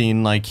chase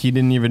scene, like he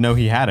didn't even know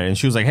he had it, and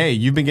she was like, "Hey,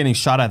 you've been getting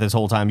shot at this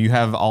whole time. You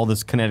have all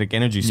this kinetic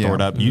energy stored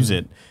Yeah. up. Use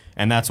it."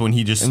 And that's when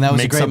he just And that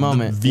was a makes great up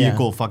moment. the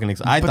vehicle fucking.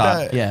 I But thought,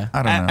 that- Yeah.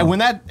 I don't know. and when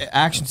that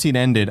action scene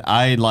ended,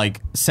 I like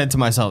said to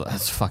myself,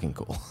 "That's fucking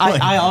cool."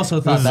 I also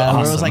thought that.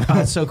 Where I was like, oh,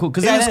 that's so cool.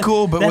 Because It was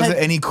cool, but was it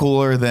any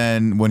cooler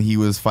than when he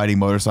was fighting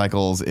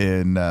motorcycles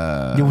in?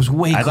 It was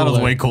way cooler. I thought it was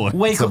way cooler.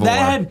 Way cool. Civil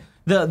That War.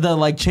 had the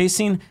like chase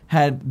scene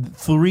had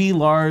 3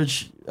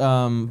 large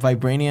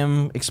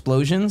vibranium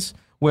explosions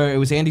where it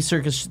was Andy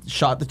Serkis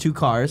shot the 2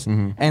 cars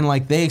and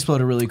like they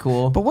exploded really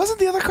cool. But wasn't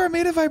the other car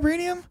made of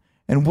vibranium?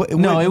 And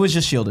No, it was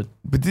just shielded.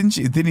 But didn't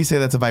he say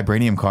that's a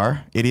vibranium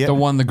car? Idiot. The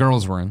one the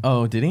girls were in.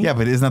 Oh, did he? Yeah,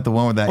 but isn't that the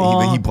one that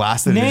he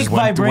blasted Nick, and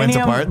just went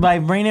apart?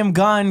 vibranium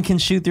gun can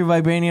shoot through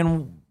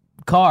vibranium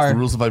car. The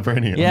rules of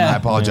vibranium. Yeah. I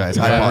apologize.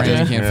 Yeah, I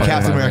apologize. you can't fuck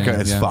Captain with America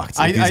vibranium, is yeah. fucked.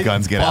 These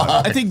guns get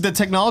out. I think the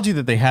technology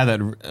that they had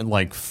that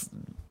like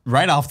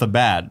right off the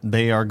bat,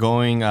 they are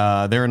going.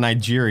 They're in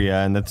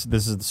Nigeria, and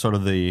this is sort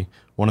of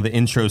one of the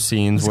intro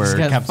scenes where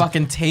He's got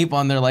fucking tape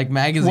on their like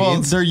magazines. well,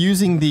 they're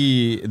using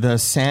the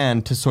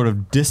sand to sort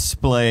of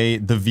display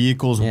the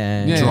vehicles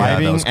Yeah, that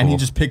driving, was and he cool.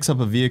 just picks up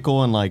a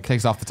vehicle and like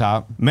Takes off the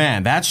top.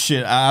 man, that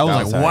shit. I was That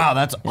like, was tight. wow,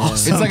 that's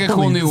awesome. It's like a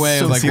cool new way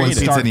of like what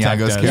creative. Star Trek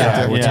Nyong'o's does.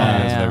 character. with Yeah,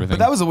 tornadoes yeah. and everything. But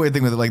that was the weird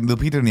thing with like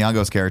Lupita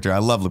Nyong'o's character. I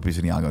love Lupita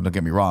Nyong'o. Don't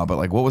get me wrong, but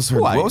like, what was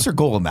her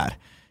goal in that?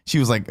 She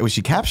was like, was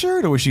she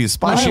captured or was she a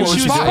spy? No, she was a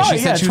spy. She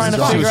said she was trying a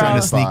to spy. She was figure trying to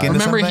out. sneak into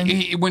Remember,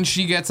 something. when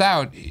she gets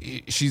out,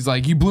 she's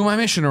like, "You blew my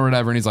mission" or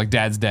whatever, and he's like,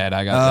 "Dad's dead.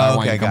 I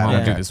want you to come home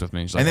and do this with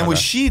me." She's like, And then was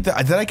 "Okay." she? Did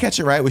I catch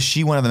it right? Was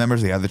she one of the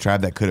members of the other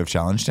tribe that could have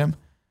challenged him?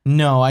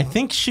 No, I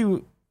think she.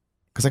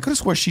 Because I could have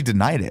swore she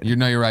denied it. You're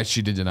right.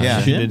 She did deny. Yeah,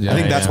 it. She did. I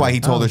think that's why he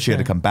told Oh, her she had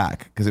to shit. come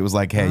back because it was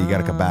like, hey, you got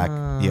to come back.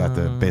 You have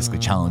to basically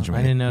challenge me.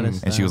 I didn't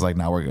notice And she was like,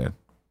 "No, we're good."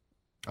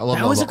 I love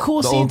That was a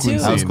cool the scene, Oakland too. That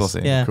was a scenes. cool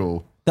scene. Yeah.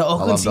 Cool. The I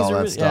Oakland loved all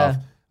scenes that were-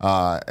 stuff.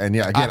 And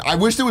yeah, again, I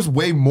wish there was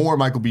way more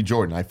Michael B.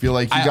 Jordan. I feel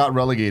like he got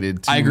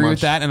relegated too I agree much.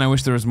 with that, and I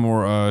wish there was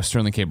more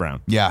Sterling K.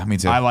 Brown. Yeah, me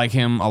too. I like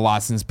him a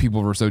lot since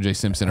People vs. O.J.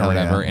 Simpson or Hell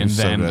yeah, whatever, he and was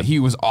so then good. he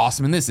was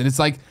awesome in this. And it's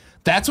like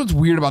that's what's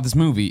weird about this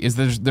movie is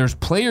there's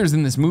players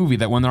in this movie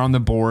that when they're on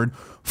the board,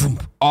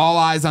 all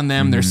eyes on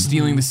them, they're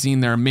stealing the scene,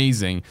 they're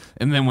amazing.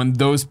 And then when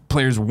those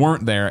players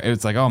weren't there,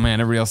 it's like, oh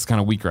man, everybody else is kind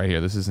of weak right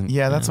here. This isn't.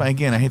 Yeah, that's why.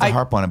 Again, I hate to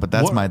harp on it, but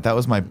that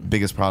was my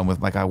biggest problem with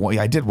like I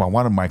wanted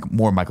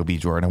more Michael B.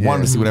 Jordan. I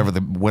wanted to see whatever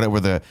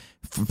the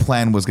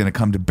plan was going to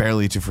come to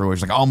barely to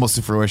fruition, like almost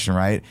to fruition,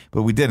 right?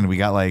 But we didn't. We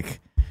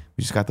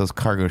just got those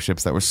cargo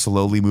ships that were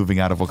slowly moving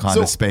out of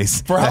Wakanda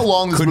space. For how that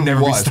long this could movie never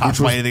be was, stopped which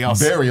by was anything else.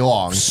 very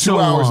long, So 2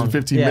 hours long. and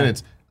 15 Yeah.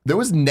 minutes. There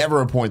was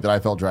never a point that I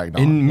felt dragged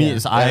on. In me, Yeah. And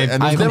there's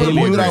I never a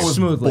point that I completely was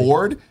smoothly.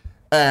 bored.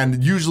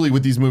 And usually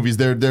with these movies,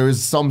 there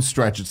is some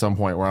stretch at some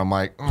point where I'm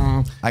like,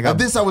 At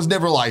this I was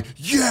never like,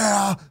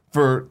 yeah,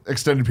 for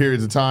extended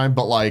periods of time.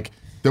 But like,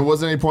 there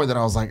wasn't any point that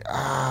I was like,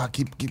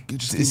 keep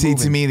See, moving.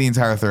 to me, the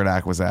entire third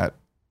act was I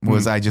mean,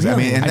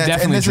 I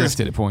definitely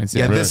drifted at points.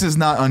 Yeah, Yeah, this is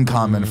not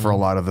uncommon for a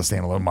lot of the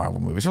standalone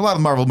Marvel movies. For a lot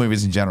of Marvel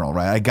movies in general,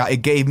 right?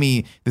 It gave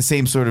me the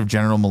same sort of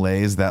general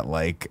malaise that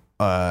like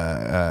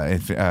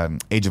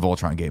Age of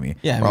Ultron gave me.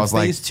 Yeah, I where mean, I was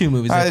like, phase 2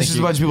 movies, all I right, there's think just a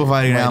you- bunch of people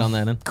fighting right now. on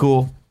that end.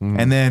 Cool.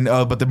 And then,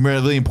 but the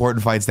really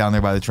important fights down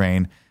there by the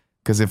train.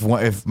 Because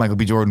if Michael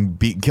B. Jordan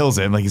kills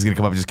him, like he's gonna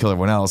come up and just kill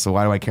everyone else. So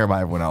why do I care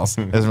about everyone else?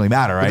 It doesn't really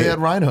matter, right? They had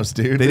rhinos,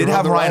 dude. They did were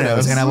have the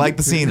rhinos, and I like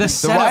the scene. The The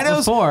setup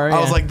rhinos, before, I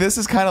was yeah. like, this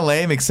is kind of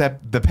lame,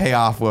 except the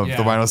payoff of the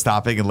Yeah. rhino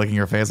stopping and licking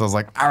her face. I was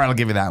like, all right, I'll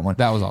give you that one.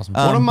 that was awesome.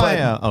 one of my.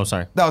 but-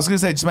 Sorry. No, I was gonna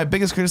say, just my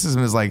biggest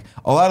criticism is like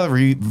a lot of the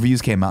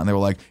reviews came out and they were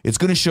like, it's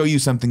gonna show you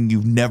something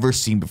you've never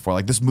seen before.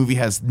 Like this movie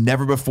has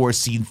never before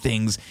seen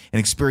things and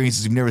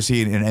experiences you've never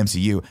seen in an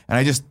MCU, and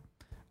I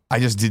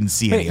just didn't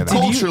see any of that.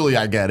 Culturally,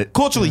 I get it.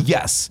 Culturally,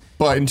 yes.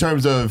 But in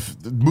terms of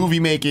movie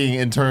making,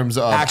 in terms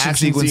of Action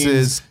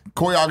sequences, scenes,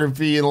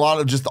 choreography, and a lot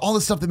of just all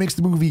the stuff that makes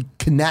the movie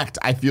connect,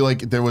 I feel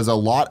like there was a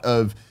lot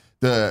of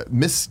the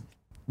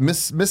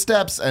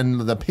missteps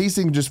and the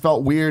pacing just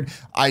felt weird.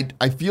 I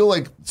feel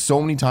like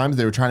so many times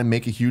they were trying to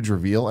make a huge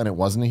reveal and it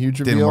wasn't a huge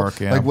reveal. Didn't work,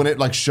 yeah. Like when it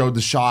like showed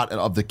the shot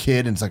of the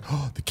kid and it's like,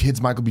 oh, the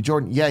kid's Michael B.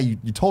 Jordan. Yeah, you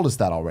told us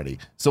that already.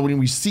 So when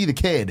we see the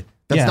kid,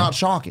 that's Yeah. not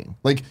shocking.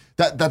 Like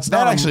that's That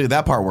not actually,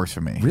 that part works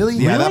for me. Really?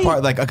 Yeah, that Really?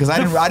 part, like, because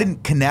I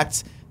didn't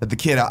connect that the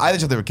kid. I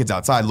just thought there were kids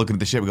outside looking at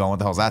the shit, going, "What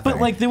the hell's that?" But,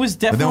 thing? like, there was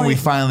But then when we definitely-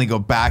 finally go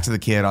back to the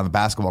kid on the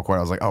basketball court,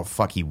 I was like, "Oh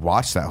fuck, he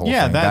watched that whole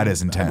Yeah, thing. That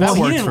is intense." that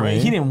Well, worked for me.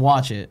 he didn't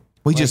watch it.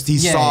 He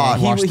Yeah, saw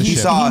yeah, he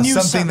saw he knew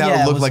something some- that yeah,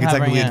 would look was like a happening,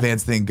 technically yeah.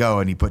 advanced thing go,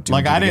 and he put two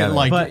Like and two I didn't together.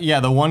 like, But- yeah,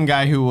 the one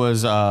guy who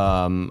was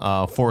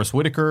Forrest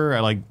Whitaker,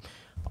 like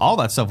all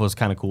that stuff was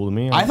kind of cool to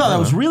me. I thought that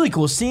was really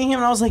cool. Seeing him,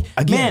 and I was like,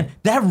 Again. man,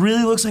 that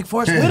really looks like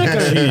Forrest Whitaker.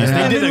 they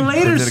And did then a- later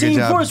they did a good seeing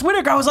job. Forrest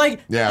Whitaker, I was like,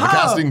 Yeah, the how?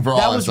 casting for all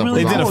that that was stuff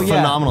really was They did a cool. Yeah,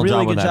 phenomenal really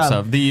job with good that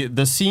stuff.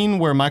 The scene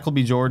where Michael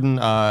B. Jordan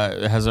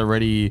has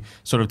already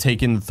sort of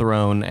taken the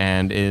throne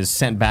and is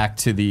sent back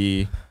to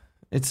the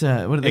It's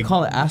what do they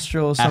call it?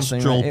 Astral something.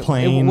 Astral right?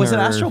 plane Was it or-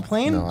 Astral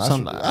plane? No,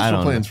 Some- Astral I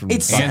don't Plane's know. from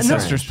It's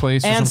Ancestors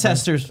Place or something?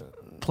 Ancestors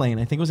plane.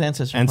 I think it was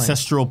Ancestors plane.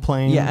 ancestral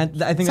plane. Yeah,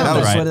 and I think that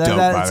that's was what dope,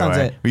 that by the sounds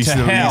way. it. We used to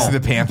hell. see the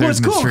Panthers Well, it's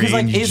in the cool, 'cause, tree,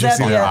 like, and you is just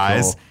that see the- their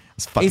eyes.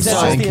 It's fucking Is that sick.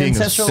 just the King of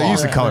ancestral? Satan.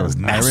 The color was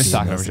Iris nasty.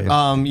 talking over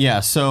here. Yeah,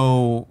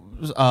 so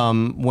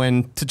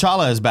when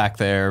T'Challa is back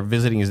there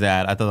visiting his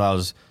dad, I thought that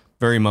was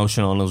very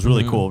emotional and it was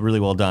really cool, really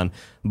well done.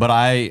 But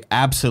I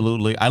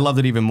loved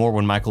it even more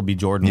when Michael B.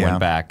 Jordan Yeah. went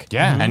back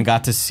Yeah. and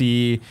got to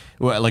see,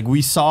 like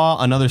we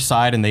saw another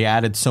side and they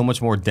added so much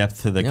more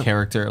depth to the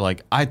character.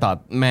 Like I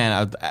thought,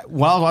 man,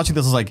 while I was watching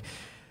this, I was like,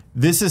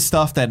 this is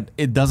stuff that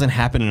it doesn't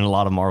happen in a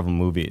lot of Marvel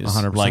movies.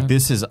 100%. Like,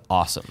 this is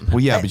awesome. Well,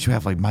 yeah, but you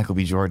have like Michael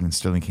B. Jordan and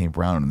Sterling K.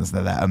 Brown, and this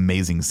that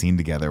amazing scene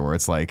together where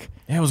it's like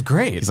Yeah, it was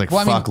great. he's like, Well,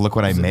 I mean, "Fuck, look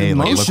what I made!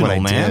 Like, look what I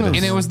emotional, man. did."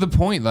 And it was the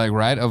point, like,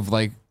 right, of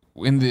like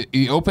in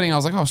the opening, I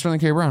was like, oh, Sterling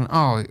K. Brown.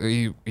 Oh,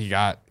 he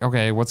got,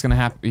 okay, what's going to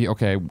happen?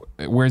 Okay,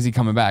 where's he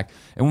coming back?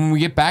 And when we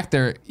get back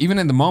there, even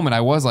in the moment, I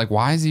was like,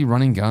 why is he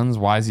running guns?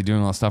 Why is he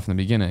doing all this stuff in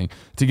the beginning?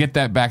 To get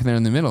that back there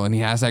in the middle. And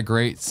he has that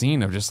great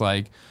scene of just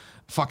like,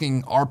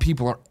 fucking our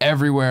people are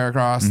everywhere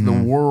across the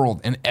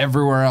world and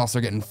everywhere else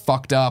they're getting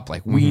fucked up.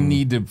 Like, we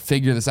need to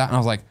figure this out. And I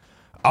was like,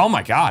 oh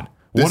my God.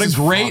 This What is a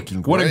great,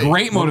 fucking what a great.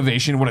 great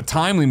motivation, what a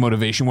timely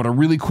motivation, what a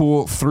really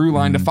cool through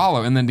line to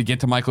follow. And then to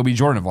get to Michael B.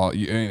 Jordan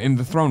in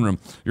the throne room.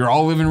 You're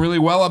all living really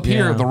well up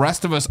here. Yeah. The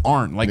rest of us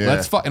aren't. Like, Yeah.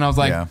 let's fuck. And I was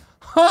like, Yeah.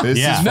 huh? This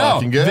Yeah. is No,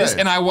 fucking good. this,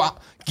 and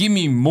give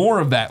me more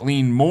of that,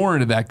 lean more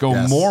into that, go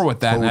Yes, more with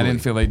that. And I totally.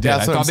 didn't feel they did. Yeah, I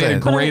that's what thought I'm they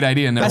had a saying. great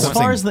idea. And As never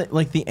far as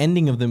the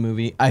ending of the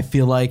movie, I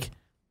feel like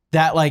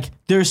that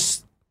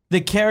there's the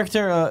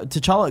character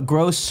T'Challa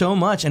grows so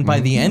much, and by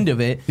the end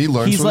of it, He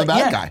learns he's from the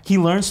like, bad guy. He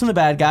learns from the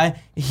bad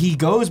guy. He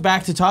goes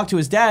back to talk to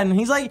his dad, and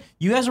he's like,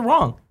 "You guys are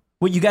wrong.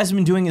 What you guys have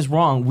been doing is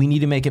wrong. We need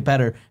to make it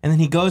better." And then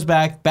he goes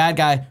back. Bad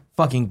guy,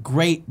 fucking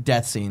great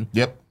death scene.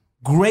 Yep.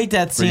 Great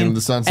death Bringing scene. him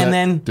the sunset. And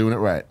then doing it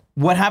right.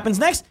 what happens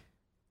next?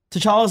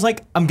 T'Challa's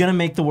like, "I'm gonna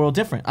make the world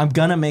different. I'm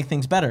gonna make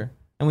things better."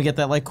 And we get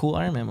that like cool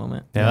Iron Man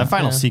moment. Yeah, that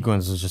final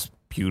sequence was just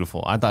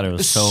beautiful. I thought it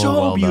was so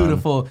well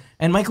beautiful.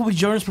 And Michael B.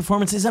 Jordan's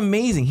performance is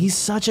amazing. He's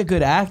such a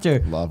good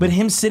actor. Love but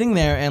him. him sitting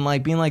there and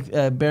like being like,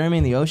 bury me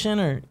in the ocean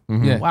or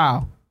Yeah.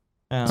 wow.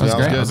 Yeah. That was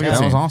great. good.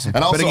 That was awesome.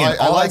 And also, But again,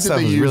 I all like that that stuff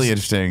they was used, really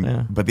interesting.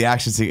 Yeah. But the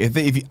action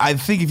sequence, I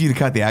think if you'd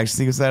cut the action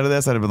sequence out of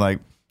this, I'd have been like,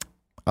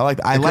 I It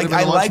could've been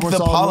a much like more the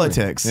solid movie.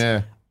 politics.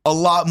 Yeah. A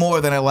lot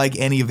more than I like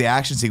any of the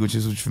action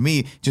sequences, which for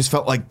me just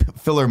felt like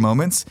filler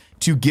moments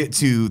to get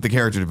to the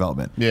character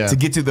development. Yeah. To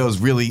get to those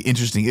really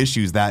interesting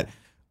issues that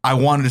I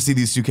wanted to see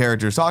these two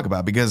characters talk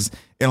about, because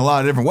in a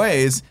lot of different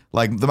ways,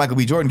 like the Michael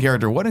B. Jordan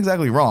character wasn't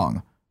exactly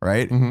wrong,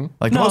 right?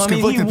 Like the No, most I mean,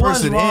 he conflicted was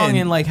person wrong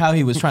in like how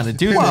he was trying to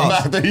do Well, things. The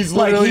fact that he's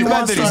Like, literally he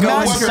wants to to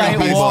go incite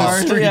weaponize the war.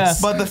 streets. Yeah.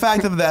 But the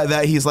fact of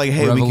that he's like,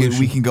 hey, we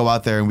Revolution. can go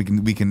out there and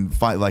we can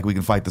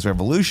fight this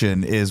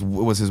revolution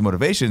was his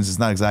motivations. It's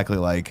not exactly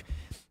like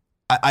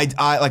I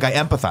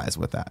empathize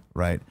with that,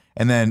 right?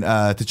 And then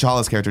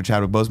T'Challa's character,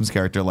 Chadwick Boseman's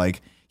character,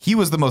 like he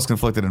was the most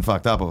conflicted and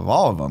fucked up of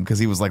all of them, because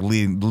he was like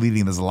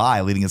leading this lie,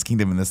 leading his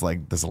kingdom in this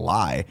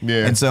lie.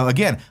 Yeah. And so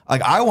again,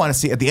 like I want to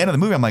see at the end of the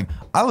movie, I'm like,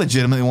 I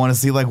legitimately want to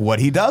see like what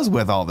he does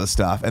with all this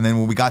stuff. And then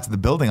when we got to the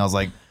building, I was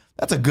like,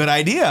 that's a good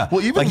idea.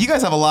 Well, even- like you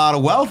guys have a lot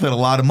of wealth and a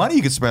lot of money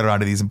you could spread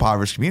around to these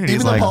impoverished communities.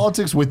 Even like, the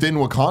politics within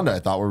Wakanda, I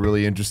thought were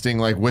really interesting.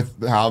 Like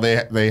with how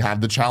they have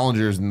the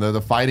challengers and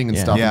the fighting and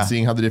stuff, Yeah. and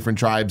seeing how the different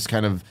tribes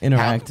kind of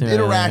Interact, have,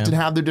 yeah. and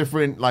have their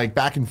different like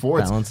back and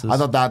forths. Balances. I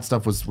thought that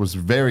stuff was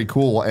very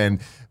cool. And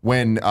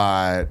when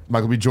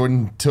Michael B.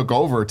 Jordan took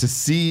over, to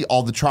see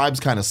all the tribes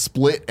kind of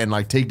split and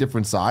like take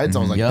different sides, I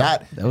was like,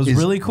 Yep. That was is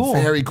really cool.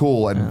 very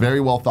cool and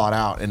very well thought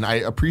out. And I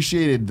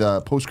appreciated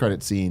the post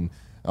credit scene,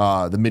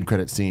 the mid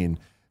credit scene,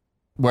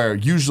 where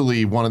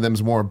usually one of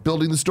them's more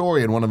building the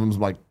story and one of them's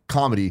like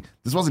comedy.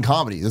 This wasn't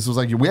comedy. This was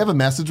like, we have a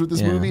message with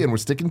this Yeah. movie and we're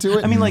sticking to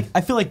it. I mean, like,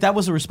 I feel like that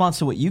was a response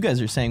to what you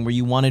guys are saying, where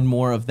you wanted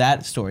more of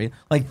that story.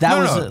 Like that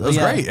that was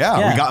great.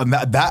 Yeah, we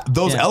got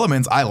those Yeah.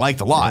 elements I liked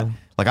a lot.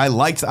 Like I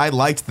liked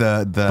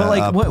the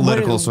like, what-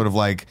 political sort of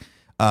like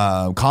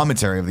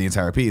commentary of the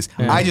entire piece.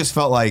 I just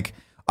felt like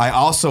I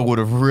also would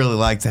have really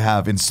liked to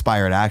have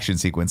inspired action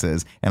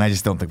sequences, and I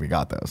just don't think we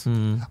got those.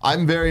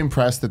 I'm very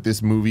impressed that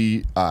this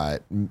movie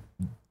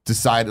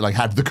decided, like,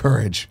 had the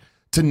courage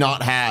to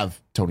not have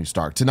Tony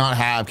Stark, to not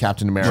have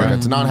Captain America,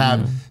 to not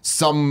have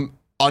some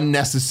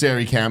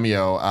unnecessary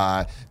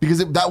cameo, because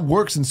that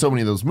works in so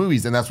many of those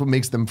movies, and that's what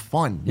makes them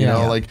fun. You Yeah.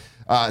 know, Yeah. like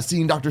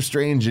seeing Doctor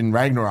Strange in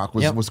Ragnarok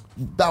was Yep.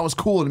 was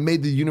cool, and it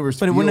made the universe.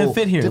 But it wouldn't have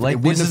fit here. different. Like, It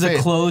wouldn't this is have a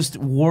fit. closed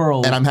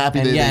world, And I'm happy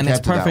they and it's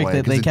kept it that perfect way,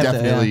 that they 'cause it kept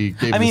definitely it.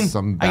 gave I mean, us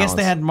some I guess they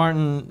balance. had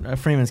Martin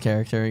Freeman's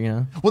character, you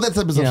know. Well, that's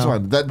episode You know,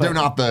 fun. They're but-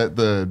 not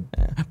the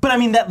But I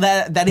mean, that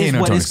He is ain't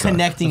no what Tony is Stark.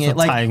 connecting That's it.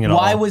 what Like, tying it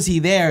why all. was he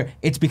there?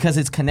 It's because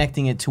it's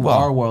connecting it to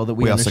our world that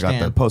we also understand.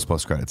 got the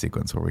post credit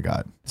sequence where we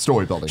got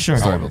story building. Sure,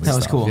 Story that building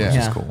was stuff. cool. Yeah.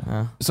 Yeah,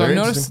 cool. So Very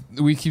I noticed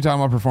we keep talking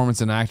about performance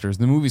and actors.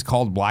 The movie's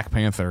called Black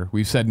Panther.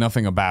 We've said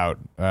nothing about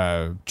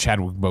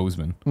Chadwick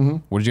Boseman.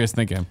 What did you guys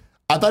think of him?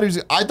 I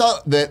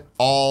thought that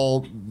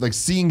all, like,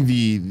 seeing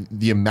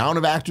the amount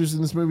of actors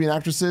in this movie and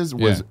actresses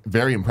was Yeah.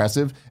 very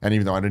impressive. And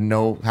even though I didn't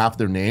know half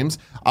their names,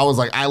 I was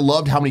like, I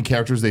loved how many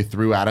characters they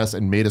threw at us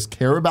and made us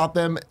care about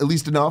them at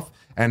least enough.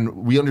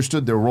 And we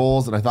understood their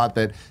roles. And I thought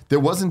that there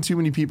wasn't too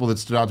many people that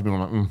stood out to me. I'm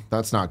like,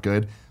 that's not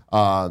good.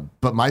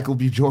 But Michael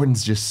B.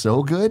 Jordan's just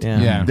so good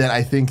Yeah. that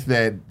I think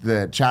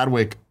that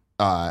Chadwick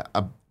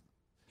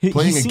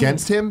playing seemed-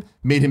 against him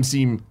made him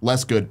seem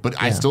less good. But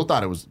I still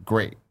thought it was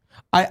great.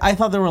 I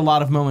thought there were a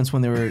lot of moments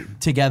when they were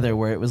together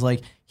where it was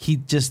like he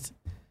just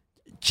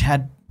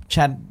Chadwick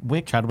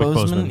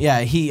Boseman.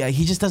 Yeah,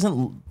 he just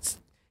doesn't.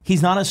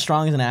 He's not as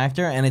strong as an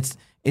actor, and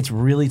it's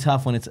really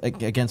tough when it's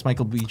against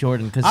Michael B.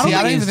 Jordan because I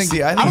don't think it's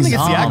the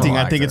acting.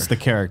 I think actor. it's the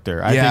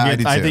character. I Yeah,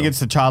 think I do too.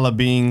 it's T'Challa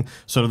being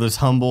sort of this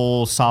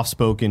humble,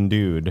 soft-spoken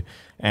dude.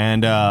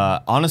 And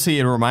honestly,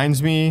 it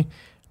reminds me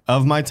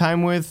of my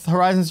time with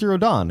Horizon Zero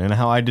Dawn and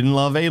how I didn't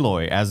love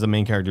Aloy as the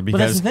main character because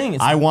that's the thing,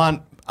 I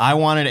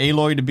wanted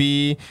Aloy to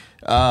be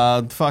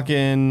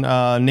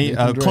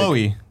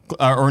Chloe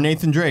or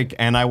Nathan Drake,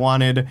 and I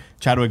wanted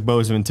Chadwick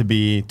Boseman to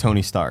be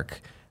Tony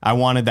Stark. I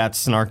wanted that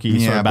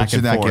snarky sort of back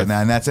and forth. Getting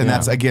that. And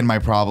that's again my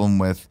problem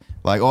with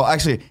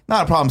actually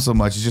not a problem so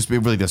much. It's just it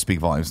really does speak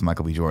volumes to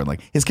Michael B. Jordan. Like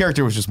his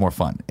character was just more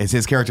fun.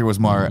 His character was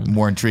more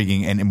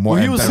intriguing and more.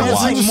 Well, he was better so-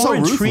 watched. he was more so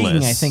intriguing.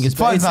 ruthless. I think is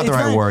Fun's not the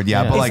right word,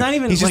 yeah, but it's like not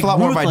even he's just like a lot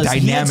more of a ruthless. He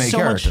had dynamic so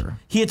much- character.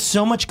 He had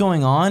so much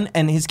going on,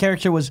 and his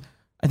character was,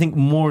 I think,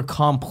 more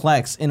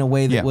complex in a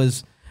way that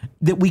was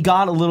that we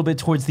got a little bit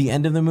towards the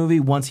end of the movie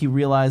once he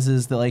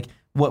realizes that like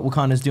what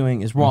Wakanda's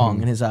doing is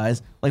wrong in his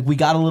eyes. Like we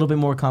got a little bit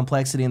more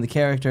complexity in the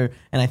character,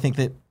 and I think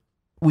that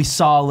we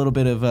saw a little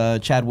bit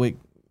of Chadwick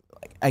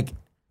like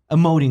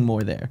emoting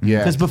more there. Yeah.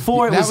 Because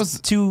before it That was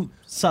was- too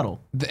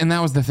subtle. And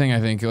that was the thing, I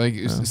think. Like,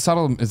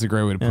 subtle is a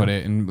great way to put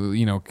it, and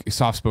you know,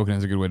 soft spoken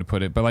is a good way to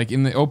put it. But like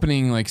in the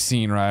opening, like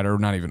scene, right, or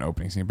not even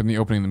opening scene, but in the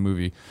opening of the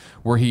movie,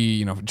 where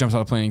he, jumps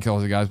out of the plane,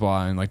 kills the guys,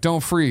 blah, and like,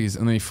 don't freeze,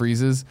 and then he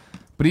freezes.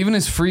 But even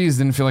his freeze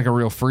didn't feel like a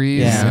real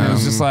freeze. Yeah. And it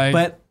was just like,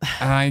 But-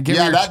 I get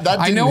Yeah, what you're- that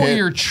I didn't know what hit.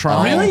 you're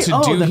trying Really? to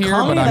Oh, do the here, but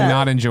comedy I'm that-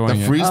 not enjoying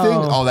The it. freeze thing?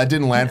 Oh, that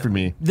didn't land for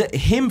me.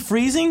 Him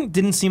freezing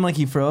didn't seem like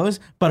he froze,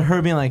 but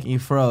her being like, "You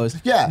froze."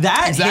 Yeah,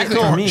 that Exactly.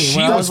 hit for me. She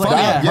when I was like,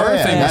 funny. yeah, Her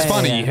yeah, thing yeah, was yeah,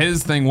 funny. yeah.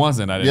 His thing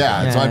wasn't. I didn't.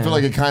 Yeah, think. so I feel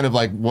like it kind of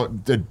like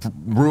it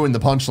ruined the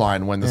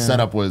punchline when the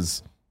setup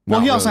was. Well,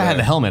 not he also really had the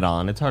there. helmet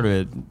on. It's hard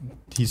to.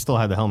 He still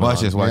had the helmet Watch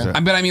on. this. Watch Yeah.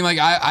 it. But I mean, like,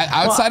 I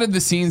outside of the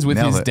scenes with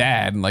Nailed his it.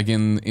 dad, like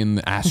in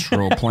the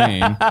astral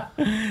plane,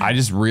 I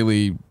just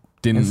really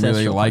didn't really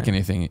Ancestral like plane.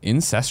 anything.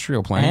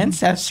 Ancestral plane.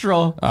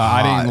 Ancestral.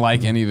 I didn't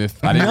like any of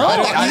the. I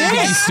didn't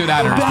think he stood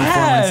out in his Bad.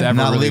 performance ever.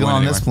 Not really legal went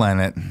on anywhere. this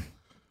planet,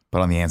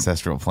 but on the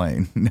ancestral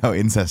plane. No,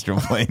 ancestral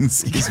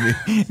planes. Excuse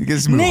me.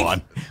 Just move Nick,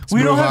 on.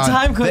 we don't move have on.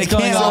 time codes They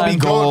going can't all on. be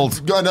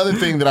gold. Another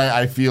thing that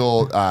I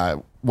feel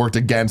worked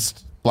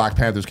against Black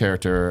Panther's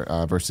character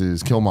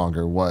versus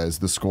Killmonger was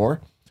the score,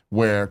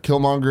 where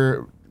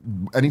Killmonger,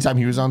 anytime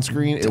he was on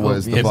screen, it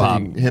was the Hip-hop.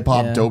 fucking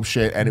hip-hop Yeah. dope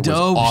shit, and it was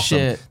Dope awesome.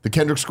 shit. The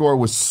Kendrick score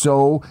was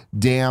so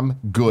damn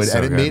good, So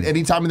and it good. made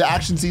anytime in the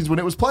action scenes when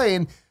it was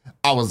playing,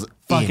 I was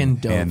Fucking in.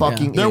 dope.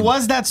 Fucking There in.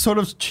 was that sort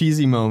of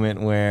cheesy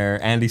moment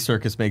where Andy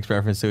Serkis makes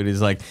reference to it.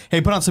 He's like,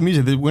 "Hey, put on some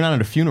music. We're not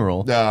at a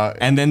funeral."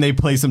 And then they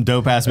play some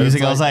dope ass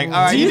music. I was like, "All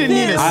right, you didn't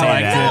need to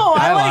say that." No,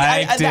 I I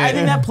liked it.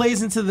 think that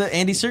plays into the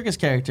Andy Serkis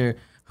character,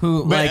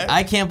 who like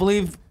I can't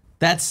believe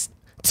that's.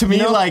 To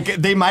me, like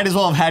they might as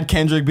well have had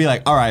Kendrick be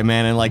like, "All right,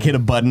 man," and like hit a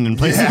button and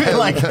play something.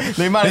 Like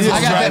they might as well.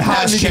 I got that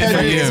hot shit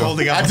for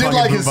you. I did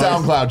like his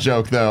SoundCloud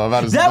joke though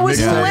about his. That the was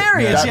mixtape.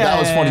 hilarious. That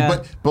was Yeah, funny.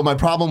 yeah. But my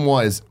problem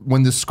was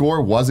when the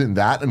score wasn't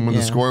that, and when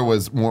the Yeah. score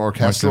was more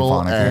orchestral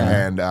symphonic,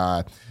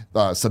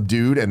 and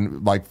subdued,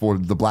 and like for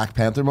the Black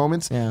Panther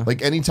moments, Yeah.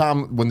 like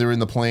anytime when they're in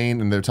the plane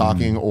and they're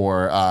talking,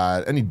 or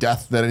any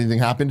death that anything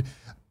happened.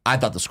 I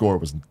thought the score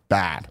was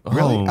bad.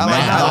 Really? Oh, I like man,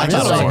 that. I like it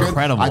that was score.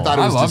 Incredible. I thought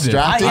it I was loved it.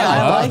 distracting. I I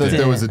thought liked that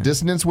there it. was a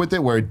dissonance with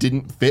it where it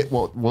didn't fit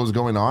what was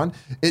going on.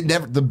 It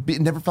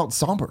never felt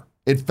somber.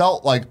 It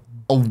felt like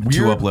a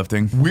weird,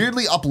 uplifting.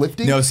 weirdly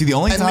uplifting. No, see, the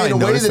only and time in I a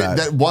way noticed that,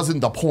 that-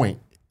 wasn't the point.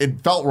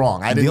 It felt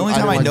wrong. The only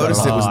time I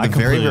noticed it was I the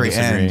very, completely very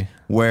end, disagree.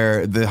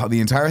 where the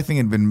entire thing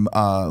had been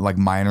like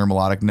minor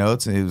melodic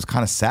notes, and it was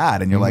kind of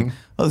sad. And you're like,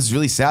 oh, this is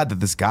really sad that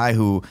this guy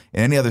who,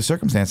 in any other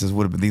circumstances,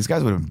 would have been these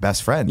guys would have been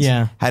best friends.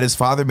 Yeah. Had his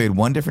father made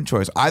one different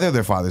choice, either of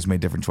their fathers made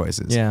different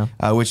choices. Yeah.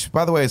 Which,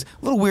 by the way, is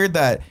a little weird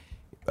that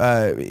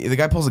the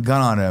guy pulls a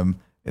gun on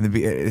him,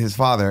 his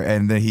father,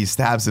 and then he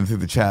stabs him through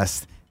the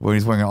chest when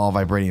he's wearing an all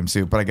vibranium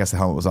suit. But I guess the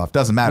helmet was off.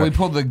 Doesn't matter. Well, he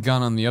pulled the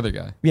gun on the other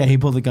guy. Yeah, he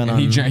pulled the gun And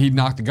on. he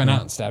knocked the gun out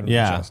and stabbed him in the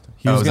Yeah, chest.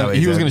 he was is that gonna what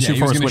he he was did? gonna Yeah, shoot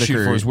he was Forrest going to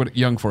shoot Whitaker.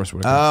 young Forrest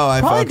Whitaker. Oh, I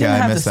Probably okay, didn't I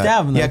have to missed that.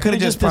 stab him, though. Yeah, could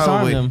have Could've just just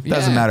disarmed probably him.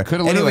 doesn't matter. Could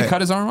have literally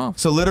cut his arm off.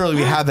 So literally,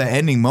 we have that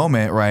ending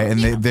moment, right? And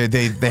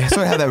they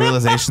sort of had that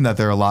realization that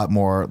they're a lot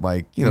more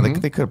like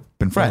they could have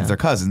been friends, they're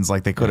cousins,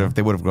 like they would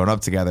have grown up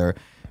together,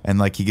 and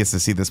like he gets to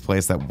see this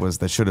place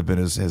that should have been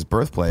his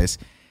birthplace,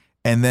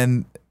 and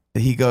then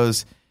he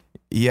goes.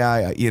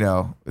 Yeah,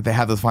 they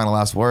have those final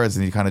last words,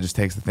 and he kind of just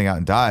takes the thing out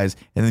and dies,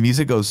 and the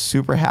music goes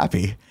super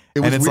happy.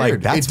 It was and it's weird.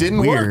 like that's it didn't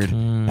weird.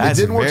 work. That's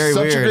It didn't work. very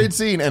Such weird. a great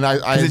scene, and I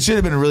 'Cause it should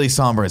have been a really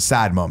somber and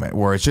sad moment,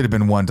 where it should have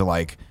been one to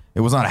like. It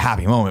was not a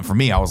happy moment for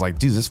me. I was like,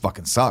 dude, this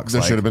fucking sucks.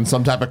 there Like, should have been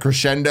some type of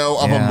crescendo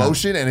of Yeah.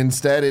 emotion, and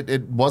instead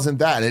it wasn't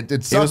that.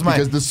 It sucked was my-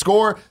 because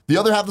the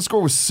other half of the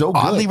score was so good.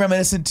 oddly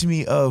reminiscent to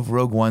me of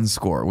Rogue One's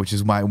score, which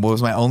is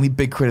was my only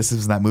big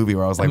criticism in that movie,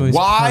 where I was like, movie's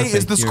why perfect.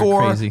 is the You're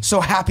score crazy.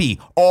 so happy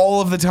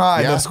all of the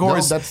time? Yeah, The score no,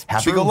 is that's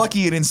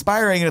happy-go-lucky and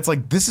inspiring, and it's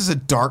like, this is a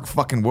dark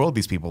fucking world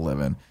these people live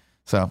in.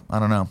 So, I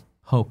don't know.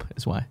 Hope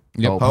is why.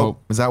 Yep.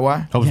 Hope. Is that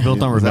why? Hope's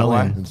built on Is that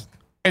why? rebellion.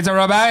 It's a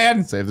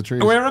rebellion. Save the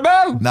trees. We're a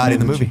rebel. Not in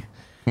the movie.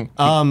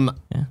 I Not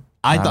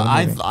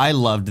a movie.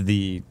 loved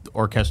the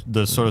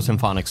the sort of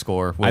symphonic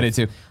score. I did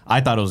too.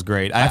 I thought it was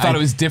great. I thought it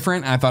was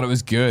different. I thought it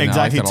was good.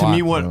 Exactly. And I liked it a To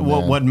me,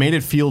 lot. what made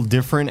it feel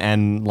different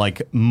and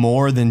like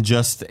more than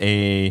just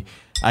a,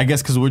 I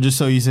guess because we're just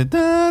so used to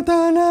da,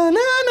 da, na, na,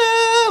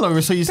 na, like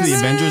we're so used to the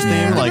Avengers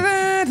theme. Like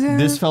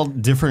this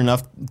felt different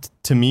enough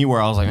to me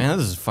where I was like, man,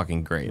 this is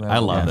fucking great. I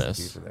love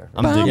this.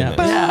 I'm digging it.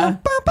 Yeah.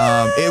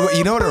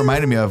 You know what it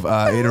reminded me of?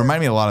 It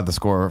reminded me a lot of the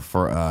score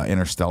for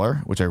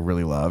Interstellar, which I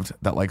really loved.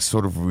 That like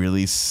sort of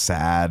really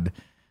sad,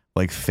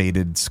 like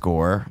faded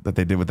score that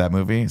they did with that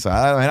movie. So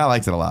I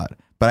liked it a lot.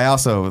 But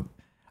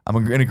I'm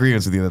in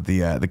agreement with you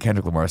that the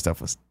Kendrick Lamar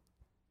stuff was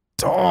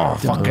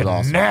fucking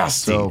awesome.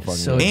 nasty. So fucking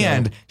So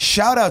And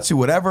shout out to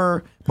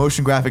whatever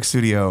motion graphics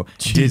studio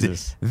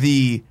Jesus. did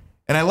the.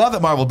 And I love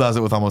that Marvel does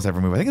it with almost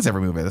every movie. I think it's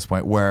every movie at this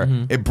point where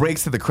it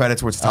breaks to the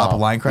credits where it's top of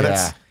line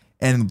credits. yeah.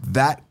 And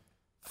that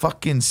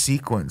fucking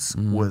sequence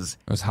was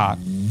It was hot.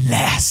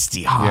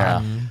 nasty hot.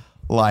 Yeah.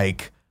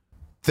 Like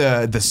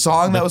the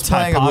song that was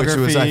playing, of which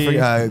was I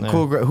forget, typography.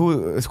 Cool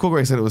Greg. Cool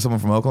Greg said it was someone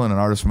from Oakland, an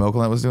artist from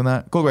Oakland that was doing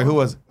that. Cool Greg, who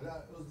was?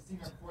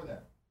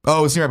 Oh,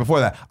 it was right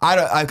before that.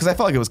 Because I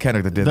felt like it was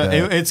Kendrick that did that.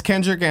 It's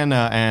Kendrick and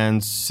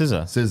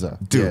SZA.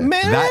 SZA. Dude, Yeah.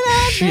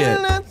 that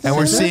shit. And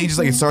we're seeing just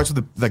like it starts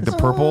with the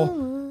purple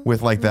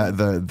with like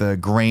the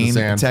grain The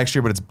sand.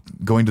 texture, but it's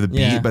going to the beat,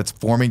 Yeah. but it's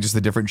forming just the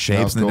different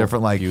shapes was and the cool.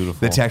 different like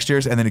Beautiful. the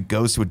textures, and then it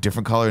goes to a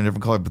different color and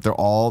different color, but they're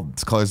all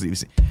colors that you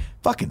see.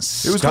 Fucking It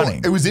was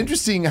stunning. cool. It was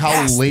interesting how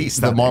Nasty late the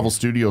stunning. Marvel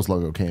Studios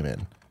logo came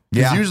in.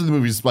 Because Yeah. usually the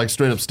movies like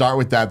straight up start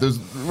with that. There's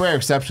rare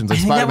exceptions like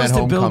I think that Spider-Man was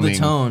to build Homecoming. the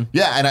tone.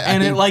 Yeah, and I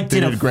And think it like they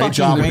did a fucking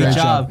great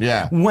job.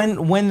 Yeah.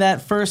 When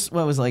that first,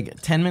 what was it, like a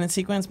 10-minute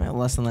sequence? Man,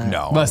 less than that.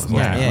 No. Less than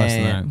that. Yeah, Less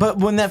than yeah. that. But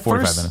when that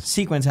 45 first minutes.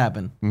 sequence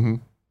happened,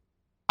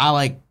 I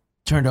like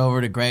turned over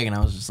to Greg and I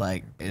was just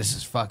like, "This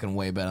is fucking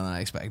way better than I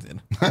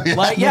expected."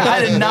 Like, yeah, I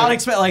did not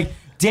expect. Like,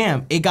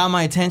 damn, it got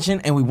my attention,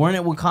 and we weren't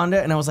at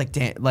Wakanda, and I was like,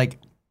 damn, like,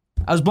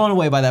 I was blown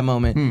away by that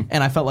moment,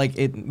 and I felt like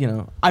it. You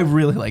know, I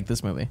really like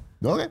this movie.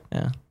 Okay.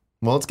 Yeah.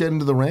 Well, let's get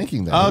into the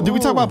ranking then. Did we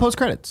talk about post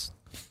credits?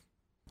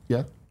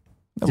 Yeah.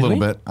 a little we?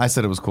 bit. I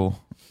said it was cool.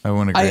 I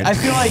wouldn't agree. I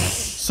feel like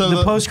So the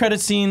the- post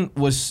credit scene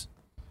was,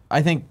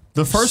 I think,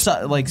 The first-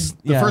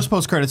 the First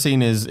post credit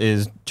scene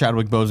is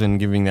Chadwick Boseman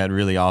giving that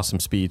really awesome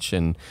speech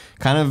and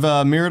kind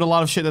of mirrored a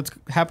lot of shit that's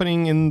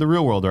happening in the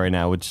real world right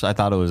now, which I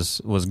thought it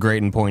was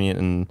great and poignant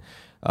and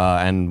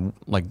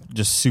like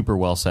just super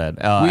well said.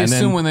 We and assume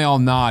then, when they all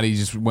nod, he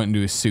just went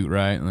into his suit,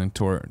 right? And then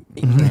tore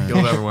it.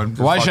 Killed everyone.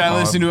 Why should I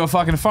listen to a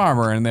fucking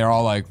farmer? And they're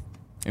all like,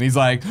 and he's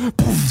like,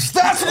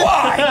 that's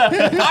why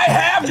I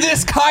have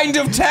this kind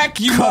of tech.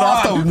 You cut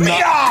off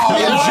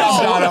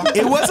the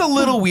It was a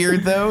little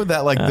weird though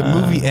that like the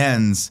movie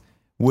ends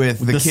with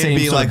the kid same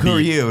being sort like, of "Who are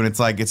beat. you?" And it's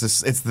like it's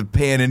the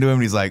pan into him,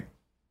 and he's like.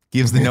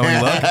 Gives the knowing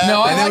look.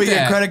 No, I and then like we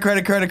get that.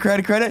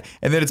 credit,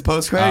 and then it's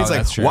post credit. Oh, He's like,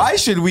 that's true. why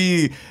should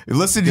we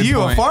listen to Good you,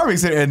 point. a farming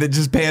center? And it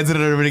just pans it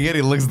at everybody again.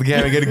 He looks at the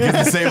camera again and gives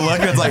the same look.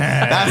 And it's like,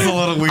 that's a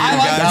little weird, I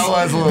like guys. that. The That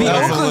was a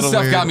Oakland little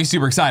stuff weird. got me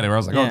super excited. Where I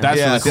was like, oh, Yeah. that's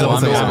Yeah, really that cool.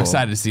 was I'm cool.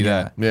 excited to see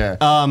that. Yeah.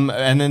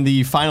 and then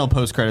the final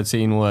post credit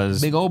scene was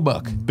big old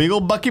buck. Big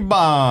old Bucky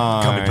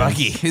Barnes.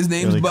 His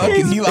name's Really Buck, cool.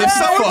 and he likes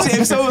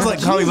If someone was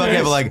like, call me Bucky,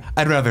 I'd be like,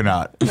 I'd rather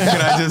not.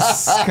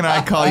 Can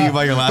I call you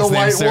by your last The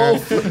name, White sir?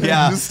 Wolf.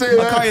 Yeah. Just say I'll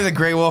that. call you the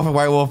Gray Wolf or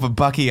White Wolf, but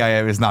Bucky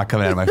is not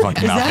coming out of my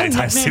fucking Is mouth that a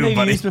anytime nickname soon, they've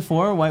buddy. used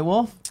before, White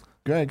Wolf?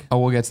 Greg. Oh,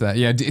 we'll get to that.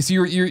 Yeah. So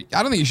you're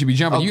I don't think you should be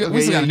jumping. Okay, We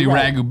still yeah, got to do you're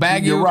right. Ragu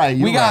Bagu. You're right,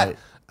 We you're got right.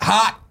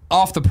 hot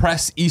off the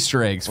press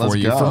Easter eggs for Let's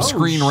you go. from Oh,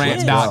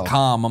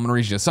 screenrant.com. I'm going to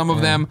read you. Some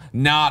of them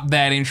not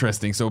that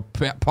interesting, so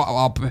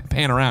I'll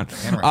pan around.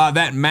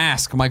 That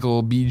mask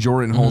Michael B.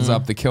 Jordan holds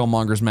up, the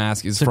Killmonger's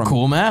mask, is a from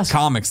cool mask.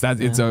 comics.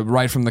 It's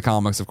right from the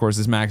comics. Of course,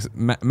 this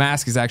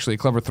mask is actually a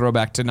clever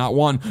throwback to not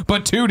one,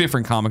 but two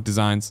different comic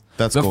designs.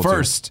 That's the cool, too.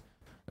 first.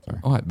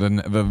 What, the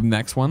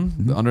next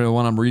one? Under the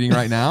one I'm reading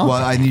right now?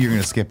 Well, I knew you were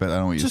going to skip it. I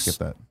don't want you to skip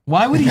that.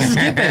 Why would he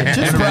skip it?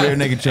 Just Everybody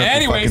naked joke.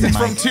 Anyways, it's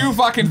fucking from two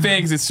fucking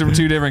things. It's from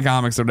two different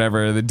comics or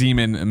whatever. The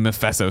Demon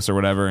Mephistos or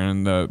whatever,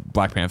 and the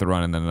Black Panther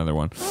run, and then another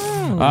one.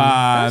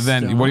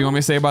 Then what do you want me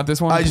to say about this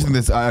one? I just think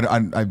this. I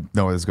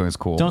know where this is going. It's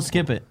cool. don't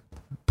skip it.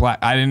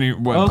 I didn't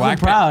even. What, Oakland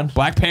Proud.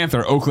 Black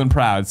Panther, Oakland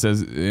Proud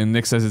says, and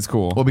Nick says it's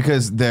cool. Well,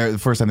 because the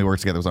first time they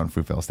worked together was on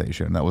Fruitvale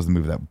Station. That was the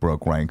movie that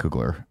broke Ryan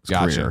Coogler's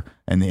Gotcha. career.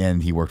 In the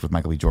end, he worked with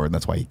Michael B. Jordan.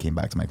 That's why he came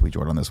back to Michael B.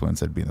 Jordan on this one and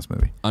said, "Be in this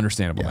movie."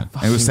 Understandable. Yeah, Man.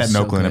 and it was set in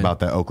so Oakland good. about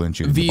the Oakland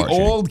shooting. The bar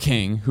shooting. old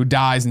king who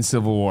dies in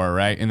Civil War,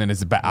 right? And then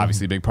is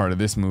obviously a big part of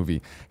this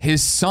movie.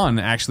 His son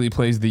actually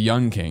plays the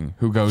young king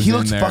who goes He in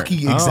looks there.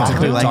 fucking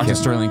exactly like Dr. him.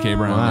 Sterling K.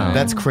 Brown.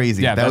 That's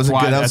crazy. Yeah, that was that's a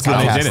why- good. That was that's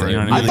how good they did cast it, you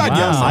know for what I him. mean? I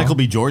thought Wow. Michael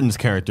B. Jordan's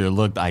character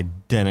looked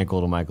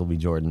identical to Michael B.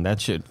 Jordan.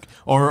 That shit.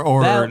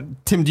 Or That-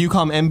 Tim, do you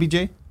call him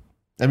MBJ?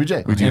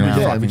 MJ. We do now.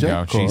 MJ. Fucking MJ.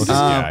 go. Cool. Jesus.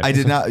 I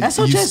did not.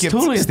 SOJ you is skipped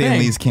totally a Stan thing.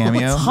 Lee's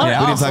cameo. It's We didn't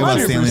talk about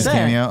Stan Lee's 100%.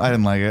 cameo. I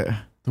didn't like it.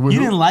 You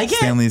didn't like it?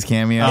 Stanley's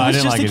cameo. I was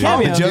didn't just like a it.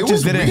 cameo. The joke It just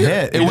was didn't weird.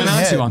 hit. It went on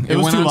didn't too hit. long. It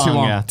was went too on too long,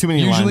 long. yeah. Too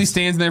many Usually lines.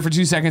 stands there for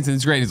 2 seconds and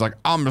it's great. He's like,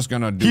 I'm just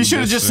gonna do. He should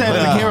have this just thing. said,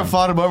 The camera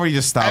fought him over. He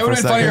just stopped It for a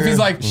would've been second. funnier if he's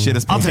like, shit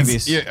is I'll take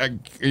pants. these. Yeah,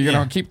 you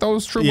know, keep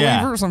those true Yeah.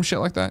 believer or some shit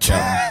like that.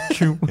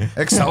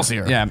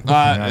 Excelsior.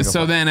 Yeah.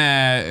 So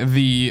then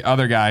the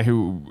other guy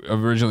who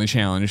originally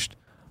challenged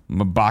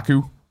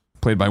M'Baku,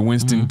 played by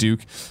Winston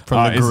Duke,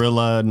 From the is-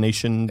 Gorilla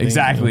Nation thing.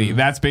 Exactly.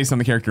 That's based on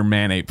the character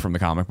Manape from the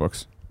comic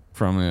books.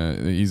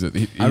 He's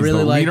really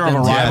the like leader of a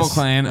them. rival Yes.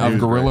 clan of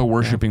gorilla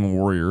worshipping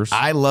warriors.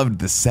 I loved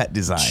the set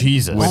design.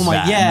 Jesus. with Oh my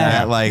that. yeah!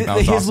 That, like, His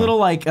was awesome. little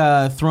like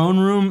throne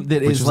room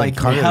that Which is is like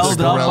like covered held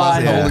with up by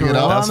gorillas, the holding it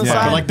gorilla up. on the Yeah.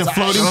 side. But like the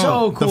floating,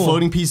 so cool. the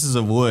floating pieces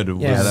of wood.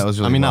 Was, Yeah, that was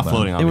really I mean, well not done.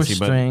 floating, They were obviously,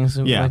 but strings.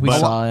 yeah, like we but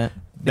saw it.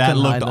 They that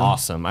couldn't looked hide them.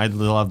 awesome. I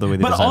love the way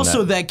they But designed also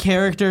that. that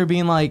character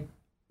being like,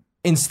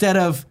 instead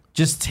of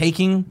just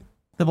taking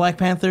the Black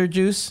Panther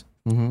juice.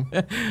 Oh,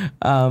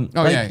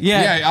 yeah.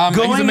 Yeah, he's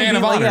a and man being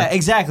of like, honor. yeah,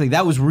 exactly.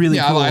 That was really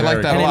Yeah, cool. I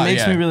like that and a lot, it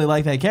makes yeah. me really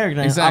like that character.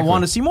 And Exactly. I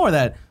want to see more of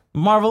that.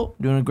 Marvel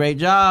doing a great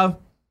job.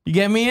 You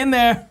get me in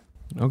there.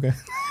 Okay.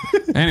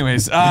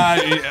 Anyways, I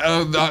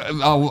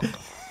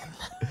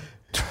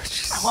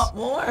want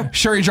more.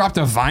 sure he dropped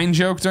a Vine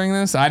joke during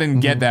this. I didn't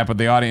get that, but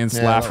the audience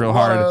Yeah, laughed real what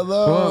hard. are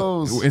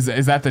those? Well,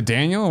 is that the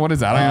Daniel? What is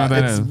that? I don't know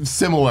what that is. It's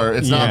similar.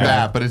 It's not Yeah.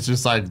 that, but it's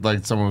just like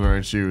someone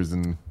wearing shoes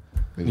and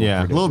they look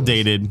Yeah, a little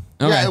ridiculous. dated.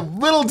 Okay. Yeah, a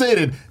little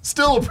dated.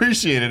 Still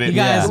appreciated it. You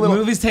guys, A little-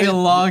 movies take a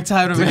long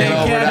time to to make. get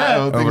over that.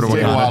 Over Things to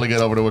take a Wakanda. while to get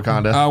over to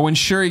Wakanda. When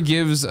Shuri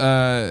gives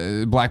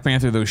Black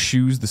Panther those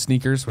shoes, the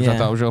sneakers, which I Yeah.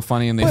 thought was real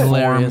funny, and they form.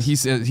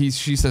 Hilarious.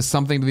 She says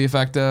something to the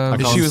effect of,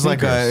 call She them was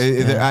like,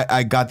 sneakers.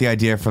 I got the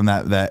idea from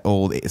that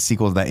old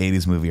sequel to that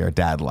 80s movie our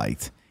dad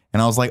liked.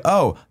 And I was like,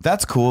 oh,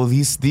 that's cool.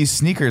 These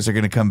sneakers are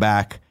going to come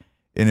back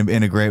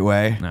in a great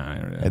way.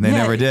 And they Yeah.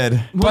 never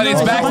did. But it's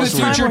there's Back a to the bunch of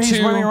time Future where he's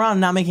 2. running around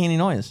not making any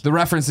noise. The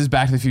reference is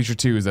Back to the Future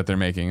 2 is that they're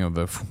making of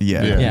the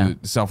Yeah.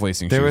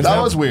 self-lacing There shoes. was That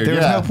no, was weird, There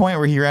yeah. was no point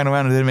where he ran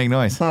around and didn't make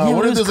noise. I but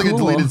wonder it if there's was like a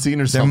cool. deleted scene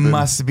or There something.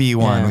 must be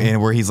one Yeah.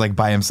 where he's like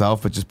by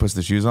himself but just puts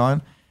the shoes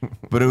on.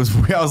 But it was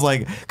I was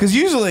like, because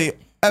usually.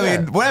 I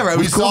mean, whatever. It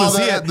We was cool saw to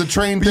see it. the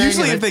train But thing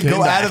usually, and if they it came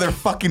go out back. of their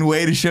fucking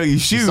way to show you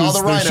shoes, saw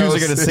the those shoes rhinos, are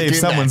going to it save came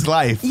someone's back.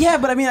 life. Yeah,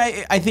 but I mean,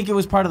 I think it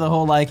was part of the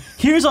whole like,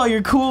 here's all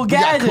your cool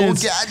got cool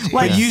gadgets. gadgets.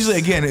 Like But usually,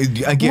 again,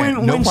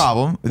 no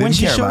problem. They When didn't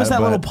she care showed about us it, that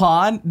but- little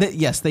pod, that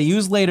yes, they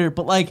use later,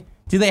 but like,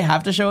 do they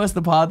have to show us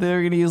the pod that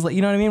they're going to use? Like,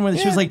 you know what I mean? When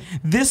she was like,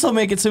 "This will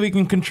make it so we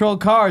can control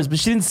cars," but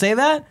she didn't say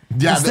that.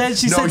 Yeah, Instead,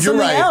 she no, said you're something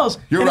right. else.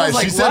 You're And I right.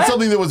 was She like, said what?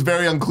 something that was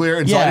very unclear,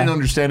 and so I Yeah. didn't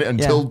understand it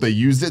until Yeah. they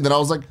used it. And then I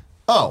was like,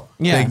 oh,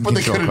 Yeah. but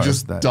they Control could have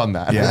cars, just done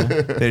that. Yeah,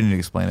 they didn't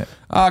explain it.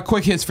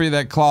 Quick hits for you.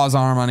 That Claw's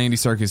arm on Andy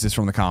Serkis is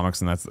from the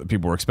comics, and that's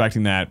people were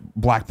expecting that.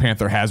 Black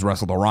Panther has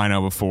wrestled a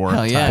rhino before.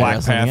 Hell yeah, Black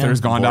wrestled Panther's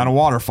again. gone down a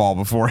waterfall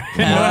before.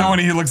 When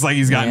he looks like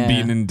he's gotten Yeah.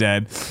 beaten and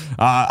dead.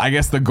 I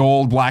guess the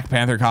gold Black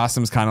Panther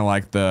costume is kind of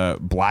like the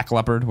Black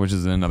Leopard, which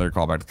is another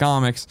callback to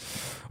comics.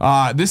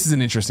 This is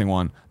an interesting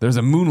one. There's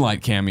a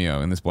Moonlight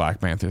cameo in this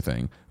Black Panther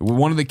thing.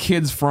 One of the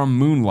kids from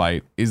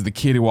Moonlight is the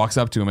kid who walks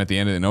up to him at the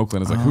end of it in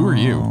Oakland. Is like, "Who are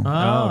you?"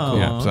 Oh,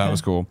 Yeah, so that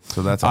was cool.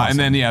 So that's And awesome.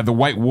 then the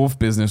White Wolf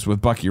business with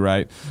Bucky,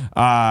 right?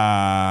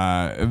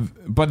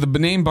 But the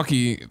name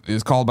Bucky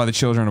is called by the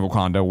children of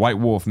Wakanda. White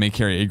Wolf may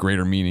carry a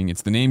greater meaning.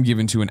 It's the name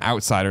given to an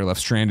outsider left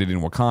stranded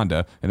in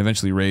Wakanda and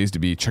eventually raised to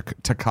be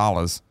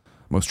T'Challa's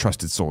most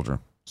trusted soldier.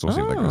 So we'll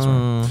see if that goes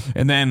wrong.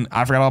 And then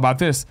I forgot all about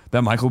this,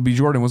 that Michael B.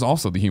 Jordan was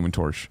also the Human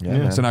Torch.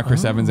 man. So now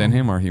Chris Evans and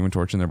him are Human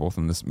Torch, and they're both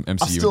in this MCU. I with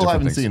still different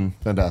haven't things. seen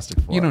Fantastic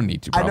Four. You don't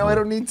need to, I know probably. I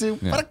don't need to,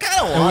 but I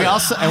kind of And want. we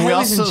also I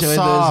always enjoyed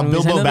saw those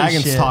movies. I Bilbo know they're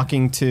Baggins shit.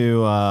 talking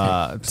to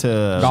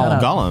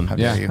Gollum. How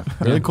Yeah. dare you?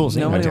 Really cool scene.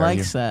 Nobody dare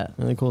likes that.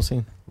 Really cool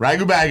scene.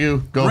 Ragu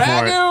Bagu, go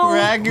for it.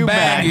 Ragu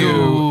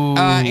Bagu.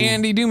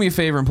 Andy, do me a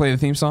favor and play the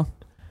theme song.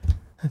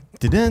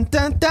 Dun dun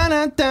dun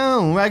dun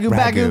dun. Ragu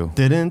bagu. Ragu.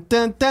 Dun dun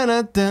dun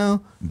dun dun.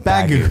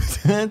 Bagu.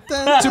 Dun,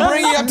 dun, To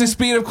bring you up to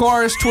speed, of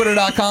course,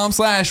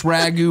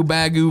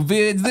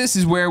 twitter.com/ragubagoovids. This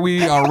is where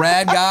we are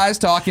rad guys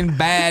talking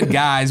bad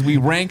guys. We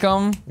rank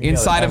them.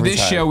 Inside of every this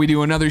time. show, we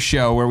do another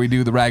show where we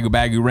do the Ragu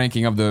Bagu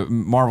ranking of the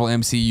Marvel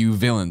MCU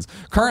villains.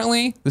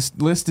 Currently, this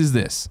list is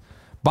this.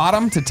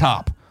 Bottom to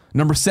top.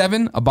 Number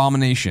 7,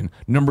 Abomination.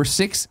 Number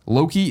 6,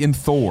 Loki and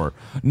Thor.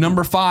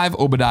 Number 5,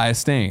 Obadiah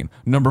Stane.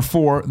 Number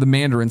 4, the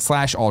Mandarin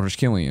 / Aldrich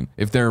Killian.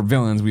 If they're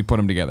villains, we put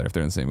them together if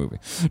they're in the same movie.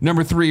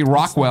 Number 3,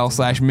 Rockwell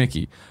 /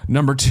 Mickey.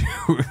 Number 2,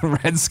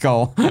 Red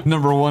Skull.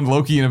 Number 1,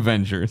 Loki and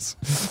Avengers.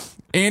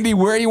 Andy,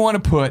 where do you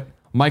want to put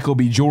Michael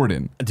B.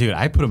 Jordan? Dude,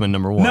 I put him in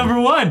number one.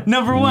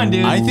 Number one,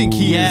 dude. I think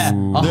he Yeah, is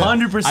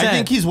 100%. I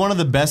think he's one of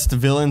the best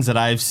villains that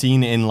I've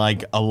seen in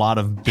like a lot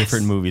of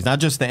different movies, not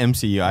just the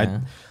MCU.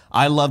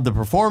 I love the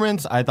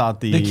performance. I thought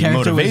the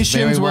character motivations was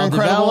very were well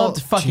incredible.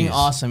 developed. Fucking Jeez.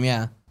 awesome,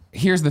 yeah.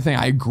 Here's the thing.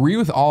 I agree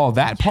with all of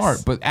that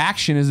part, but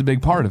action is a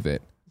big part of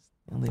it,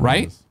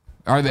 right?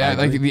 Are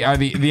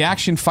the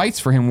action fights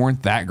for him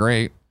weren't that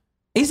great?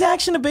 Is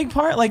action a big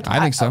part? Like I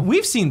think so.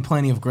 We've seen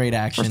plenty of great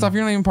action. First off,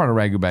 you're not even part of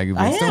Ragu Bagu.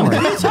 I Don't am. worry.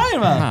 What are you talking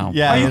about? No.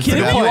 Yeah, Are you that's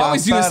kidding the- me? You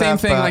always do the same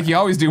thing like you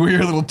always do with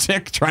your little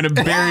tick trying to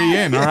bury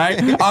in, all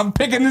right? I'm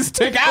picking this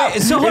tick out.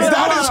 So hold it's on,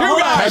 not hold a on, two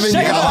hold on. guys. Kevin,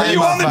 Check you out gotta you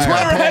light on the him on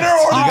Twitter fire. header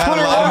or the You gotta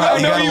Twitter light him- logo. I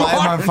you know gotta you light him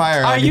on want.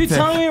 fire. Are you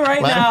telling me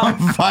right Light him now on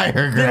fire,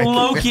 that Greg.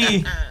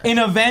 Loki in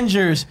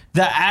Avengers,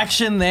 the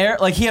action there,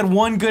 like he had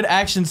one good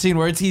action scene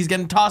where he's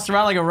getting tossed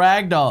around like a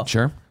rag doll.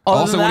 Sure. Other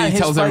Also, than when that, he his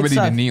tells fights everybody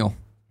to suck. kneel.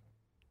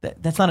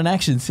 That's not an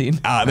action scene.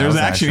 There's was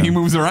action. action. He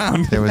moves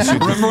around. There was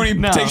Remember when he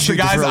No. takes the Shoot the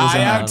guy's throws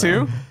eye out. out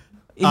too?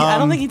 I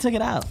don't think he took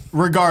it out.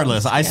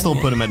 Regardless, I still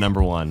put him at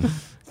number one.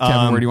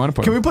 Kevin, where do you want to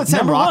put Can him? we put Sam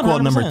Number one, Rockwell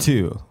at number 100%.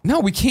 2? No,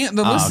 we can't.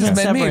 The list okay. has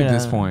been made Separate, at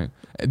this point.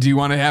 Do you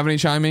want to have any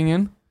chiming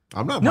in?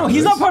 I'm not. No, part of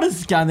he's this. not part of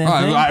this goddamn Oh,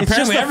 thing. well, It's just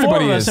apparently the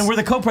everybody four of us, is. and we're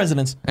the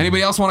co-presidents.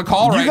 Anybody else want to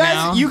call right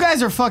now? You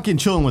guys are fucking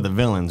chilling with the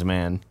villains,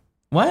 man.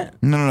 What?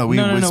 No. We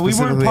We weren't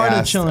specifically part of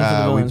asked, chilling for the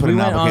we villains. put We an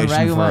went on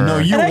application Ragu for. Bagu. No,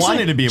 you And actually,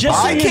 wanted to be a just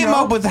part. so I you came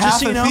know- up with just half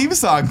so you the know, theme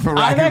song for Ragu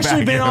I've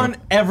actually been Bagu. on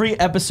every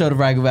episode of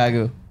Ragu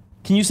Bagu.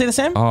 Can you say the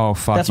same? Oh,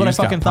 fuck. That's you what I just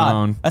got fucking thought.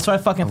 pwned. That's what I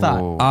fucking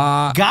Oh.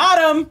 thought.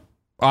 Got him.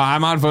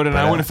 I'm outvoted, and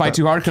I wouldn't fight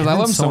too hard because I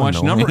love him so so much.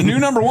 annoying. New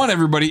number one,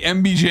 everybody,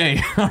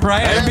 MBJ. All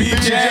right,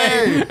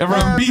 MBJ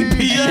from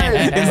BP is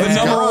the Let's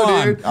number go,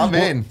 one. dude. I'm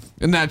in.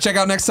 And check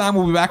out next time.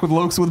 We'll be back with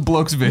Lokes with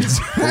Blokes vids.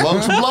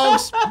 Blokes and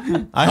blokes.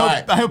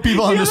 I hope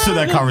people understood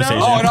that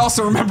conversation. Oh, and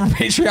also remember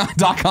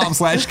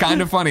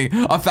patreon.com/kindafunny.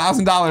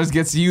 $1,000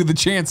 gets you the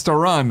chance to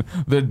run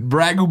the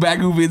Ragu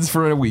Bagu vids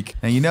for a week.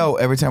 And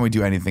every time we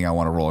do anything, I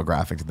want to roll a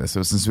graphic to this.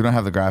 So since we don't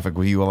have the graphic,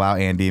 will you allow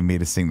Andy and me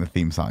to sing the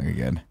theme song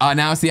again?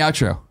 Now it's the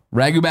outro.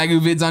 Ragu Bagu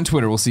vids on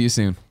Twitter. We'll see you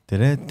soon.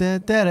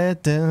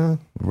 Da-da-da-da-da-da.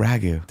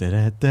 Ragu.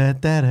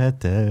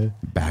 Da-da-da-da-da-da.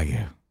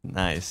 Bagu.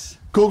 Nice.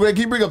 Cool, Greg.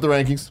 Can you bring up the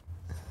rankings?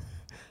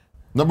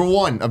 Number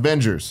 1,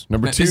 Avengers.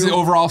 Number 2, This is the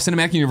overall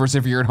cinematic universe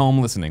if you're at home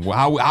listening.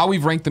 How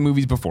we've ranked the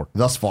movies before.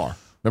 thus far.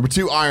 Number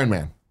 2, Iron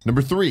Man.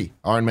 Number 3,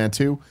 Iron Man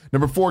 2.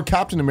 Number 4,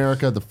 Captain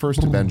America, the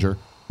First Avenger.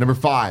 Number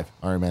 5,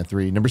 Iron Man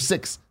 3. Number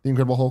 6, The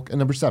Incredible Hulk. And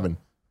number 7,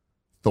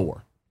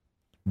 Thor.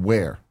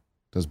 Where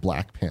does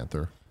Black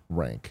Panther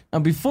rank?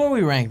 Before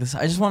we rank this,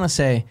 I just want to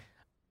say,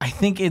 I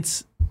think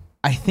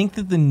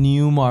that the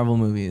new Marvel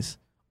movies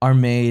are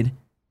made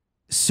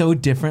so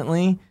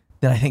differently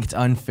that I think it's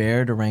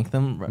unfair to rank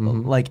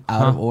them like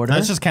out of order.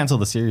 Let's just cancel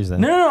the series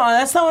then. No,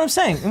 that's not what I'm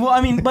saying. Well,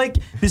 I mean, like,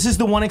 this is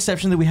the one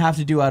exception that we have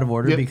to do out of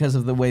order Yep. because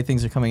of the way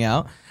things are coming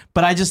out.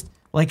 But I just,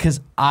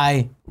 because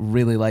I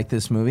really like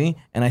this movie,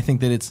 and I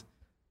think that it's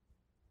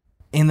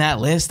in that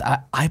list.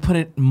 I put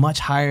it much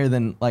higher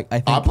than, I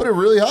think. I put it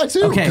really high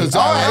too. Okay. Because Oh,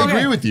 I okay.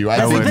 agree with you. I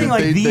That's the think thing, that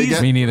like, they these-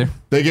 get, Me neither.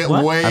 they get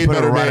What? way I put it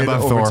better right made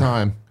above over Thor.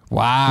 time.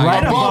 Wow.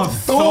 right above above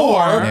Thor.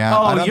 Thor. Yeah,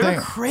 I Oh, don't you're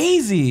think-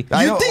 crazy.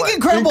 I You don't- think like,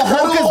 Incredible Hulk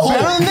is Incredible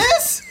better Hulk. than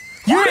this?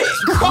 You're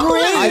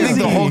crazy. I think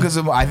the Hulk is.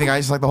 I think I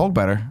just like the Hulk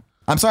better.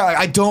 I'm sorry.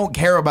 I don't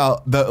care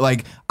about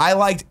the I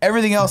liked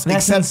everything else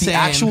That's except the insane.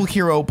 actual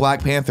hero,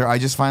 Black Panther. I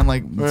just find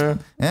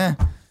Yeah,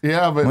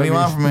 but What do you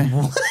want from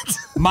me?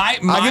 My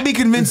I can be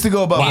convinced to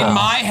go above. in that.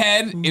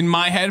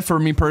 my head, for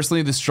me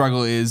personally, the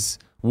struggle is: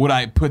 would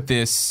I put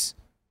this?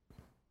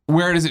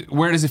 Where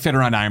does it fit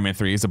around Iron Man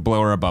 3? Is it below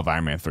or above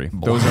Iron Man 3?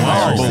 Those are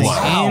my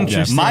Wow.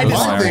 Interesting. My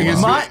My thing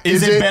is,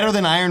 is it better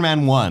than Iron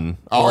Man 1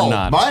 or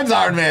not? Mine's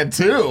Iron Man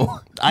 2.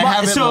 I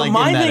have it so in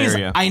my that thing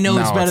area. is, I know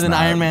No, it's better it's than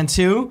not. Iron Man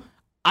 2.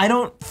 I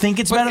don't think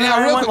it's better than yeah,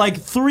 Iron real Man 1. quick-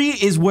 Like 3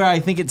 is where I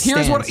think it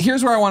stands.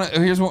 Here's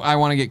what I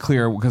want to get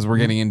clear because we're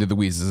getting into the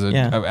weeds. This is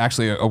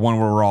actually a one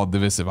where we're all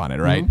divisive on it,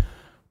 right?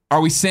 Are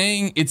we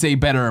saying it's a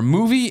better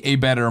movie, a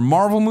better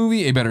Marvel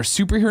movie, a better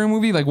superhero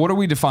movie? Like, what are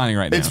we defining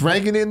right now? It's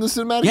ranking it in the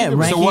cinematic Yeah,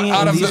 universe. ranking so what it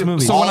out in of these the,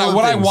 movies. so All when I, the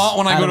what I things. want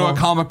when I go to a Out of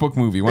comic book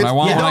movie, when I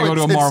want when I go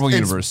to a Marvel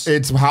universe.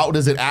 It's how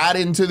does it add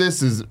into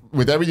this? Is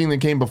with everything that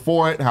came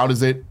before it, how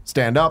does it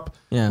stand up?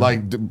 Yeah.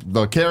 Like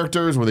the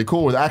characters, were they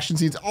cool with action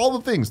scenes? All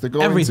the things that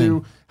go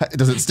Everything. into.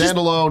 Does it stand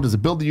alone? Does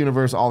it build the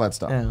universe? All that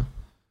stuff. Yeah.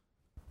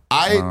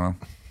 I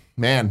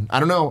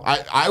don't know.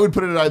 I would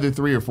put it at either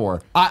 3 or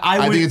 4. I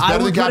would, think it's better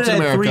than put Captain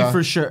it at America. 3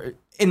 for sure,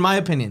 in my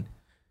opinion.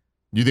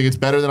 You think it's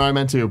better than Iron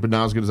Man 2, but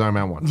not as good as Iron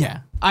Man 1.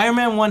 Yeah. Iron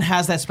Man 1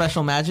 has that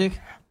special magic.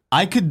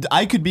 I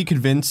could be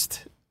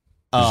convinced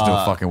There's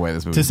no fucking way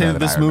this movie. to say that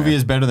this movie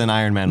is better than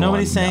Iron Man 1.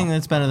 Nobody's saying that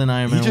it's better than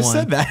Iron Man 1. just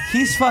said that.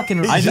 He's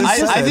fucking. I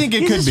think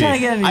it he's could just be. trying to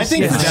get into I his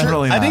think skin. for sure.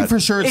 Definitely I think not. for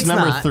sure it's It's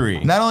number not. 3.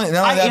 Not only I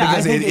that,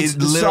 because think it it's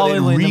literally solidly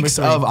number reeks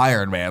 3. of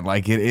Iron Man.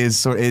 Like it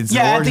is, it's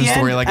Yeah, an at origin the end-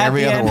 story, like at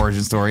every the other end-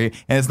 origin story,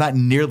 and it's not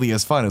nearly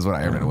as fun as what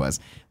Iron Man was.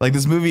 Like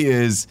this movie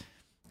is.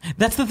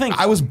 That's the thing.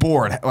 I was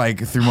bored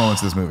through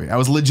moments of this movie. I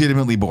was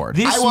legitimately bored.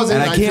 This I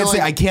wasn't. and I feel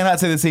like- I cannot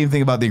say the same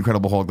thing about the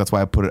Incredible Hulk. That's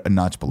why I put it a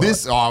notch below.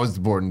 I was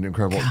bored and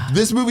incredible.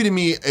 This movie to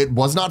me, it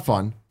was not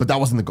fun, but that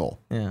wasn't the goal.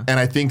 Yeah. And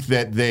I think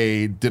that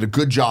they did a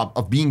good job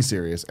of being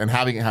serious and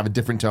having it have a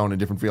different tone and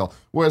different feel.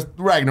 Whereas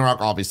Ragnarok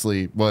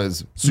obviously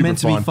was super Meant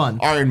to be fun.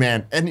 Iron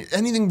Man and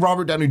anything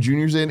Robert Downey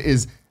Jr.'s in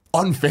is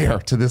unfair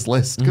to this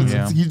list because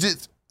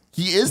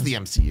he is the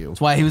MCU.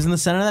 That's why he was in the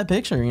center of that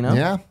picture, you know?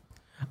 Yeah.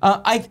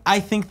 I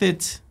think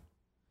that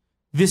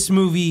this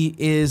movie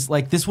is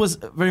like, this was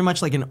very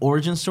much like an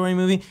origin story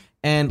movie.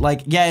 And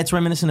like, yeah, it's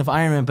reminiscent of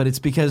Iron Man, but it's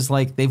because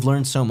like they've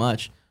learned so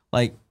much.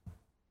 Like,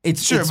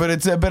 it's Sure,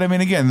 but I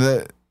mean,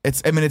 again,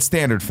 it's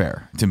standard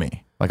fare to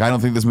me. Like, I don't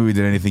think this movie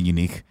did anything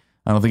unique.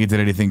 I don't think it did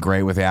anything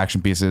great with the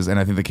action pieces, and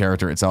I think the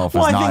character itself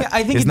Well, is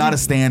I think is it not did- a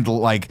stand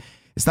like.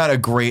 It's not a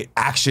great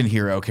action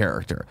hero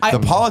character. The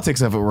politics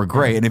of it were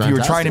great, and if you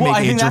were trying to Well, I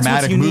make a think that's what's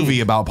dramatic unique. movie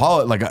about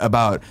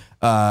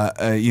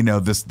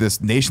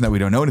this nation that we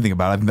don't know anything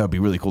about, I think that would be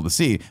really cool to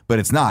see. But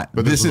it's not.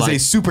 But this this is was a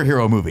like-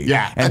 superhero movie.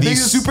 Yeah, I and the think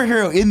it's-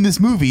 superhero in this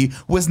movie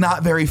was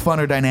not very fun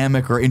or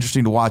dynamic or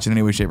interesting to watch in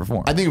any way, shape, or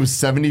form. I think it was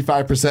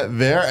 75%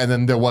 there, and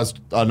then there was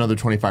another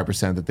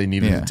 25% that they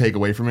needed to take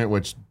away from it,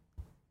 which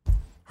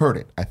hurt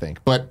it, I think.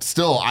 But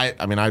still, I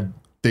think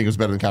it was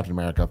better than Captain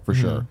America for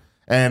sure.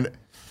 And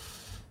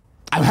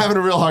I'm having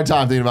a real hard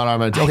time thinking about Iron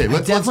Man. Okay,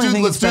 let's definitely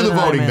think do it's better the than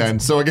Iron voting Man. then.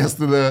 So I guess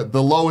the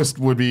lowest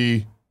would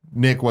be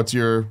Nick. What's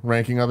your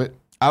ranking of it?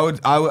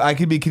 I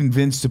could be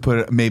convinced to put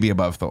it maybe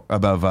above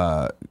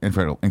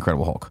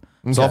Incredible Hulk.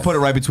 So I'll put it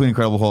right between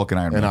Incredible Hulk and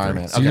Iron Man. And Iron 3.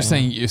 Man. So you're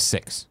saying you're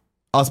 6.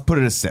 I'll put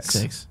it as 6.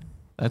 6.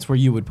 That's where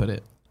you would put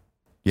it.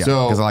 Yeah,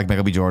 So- because I like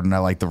Michael B. Jordan. I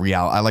like the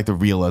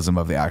realism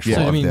of the actual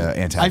Yeah, of I mean, the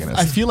antagonist.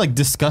 I feel like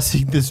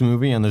discussing this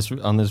movie on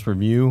this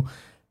review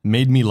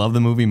made me love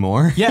the movie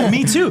more. Yeah,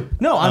 me too.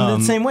 No, I'm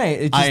the same way.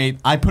 It just,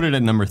 I put it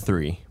at number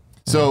 3.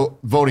 So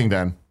voting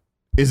then,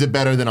 is it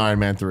better than Iron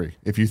Man 3?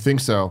 If you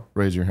think so,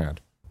 raise your hand.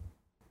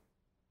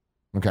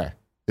 Okay.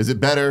 Is it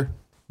better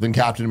than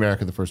Captain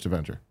America: The First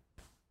Avenger?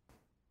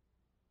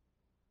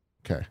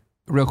 Okay.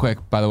 Real quick,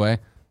 by the way,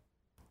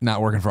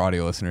 not working for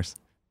audio listeners.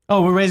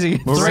 oh, we're raising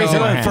it. We're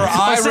raising our hands.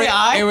 For Say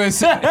I? it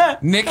was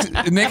Nick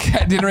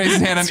didn't raise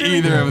his hand on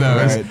either of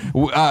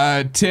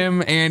those.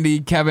 Tim, Andy,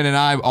 Kevin, and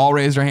I all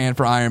raised our hand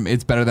for Iron.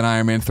 It's better than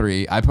Iron Man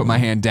 3. I put my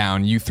hand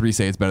down. You 3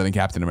 say it's better than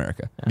Captain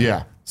America.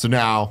 Yeah. So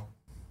now,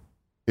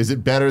 is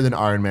it better than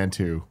Iron Man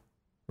 2?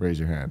 Raise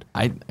your hand.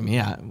 I mean,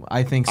 yeah,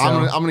 I think so.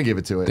 I'm gonna give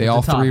it to it. They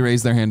all top. 3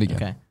 raised their hand again.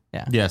 okay.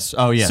 Yeah. Yes.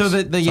 Oh, yes. So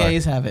the Sorry.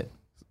 yays have it.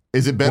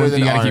 Is it better Well, than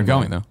you gotta Iron keep Man?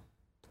 going though.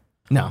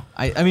 No,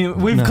 I mean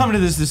we've come to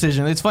this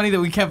decision. It's funny that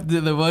we kept the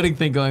voting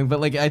thing going,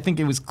 but like I think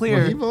it was clear.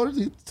 Well, he voted.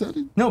 He said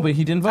he. No, but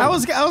he didn't vote. I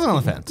was on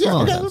the fence. Yeah,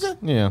 I was okay, on the fence.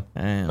 okay.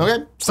 Yeah.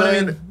 Okay. So But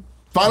I mean-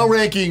 final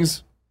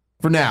rankings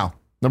for now.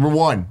 Number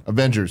 1,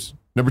 Avengers.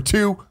 Number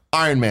 2,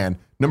 Iron Man.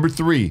 Number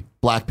 3,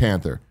 Black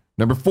Panther.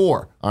 Number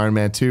 4, Iron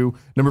Man 2.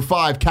 Number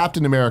 5,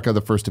 Captain America: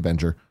 The First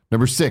Avenger.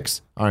 Number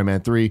 6, Iron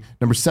Man 3.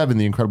 Number 7,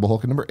 The Incredible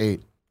Hulk. And number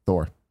 8,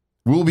 Thor.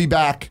 We'll be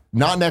back,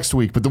 not next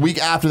week, but the week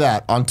after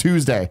that on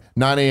Tuesday,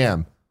 9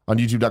 a.m. on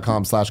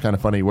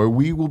youtube.com/kindafunny, where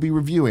we will be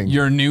reviewing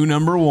Your new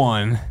number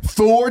 1.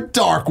 Thor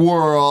Dark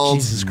World.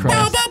 Jesus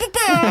Christ.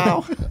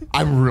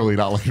 I'm really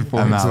not looking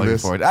forward I'm not to looking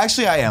this. forward.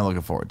 Actually, I am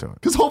looking forward to it.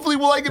 Because hopefully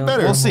we'll like it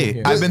better. We'll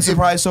see. I've been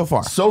surprised so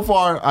far. So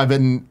far, I've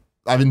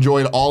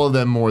enjoyed all of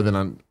them more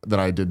than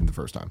I did the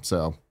first time.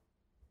 So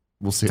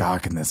we'll see.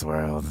 Dark in this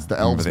world. The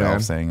elves, Remember the man.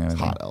 elves saying It's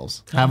anything? hot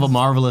elves. Have a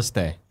marvelous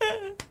day.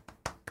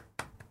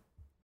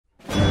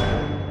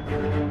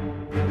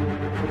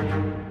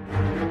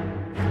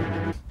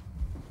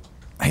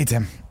 Hey,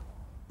 Tim.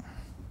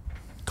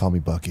 Call me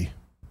Bucky.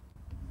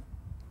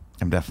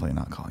 I'm definitely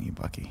not calling you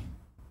Bucky.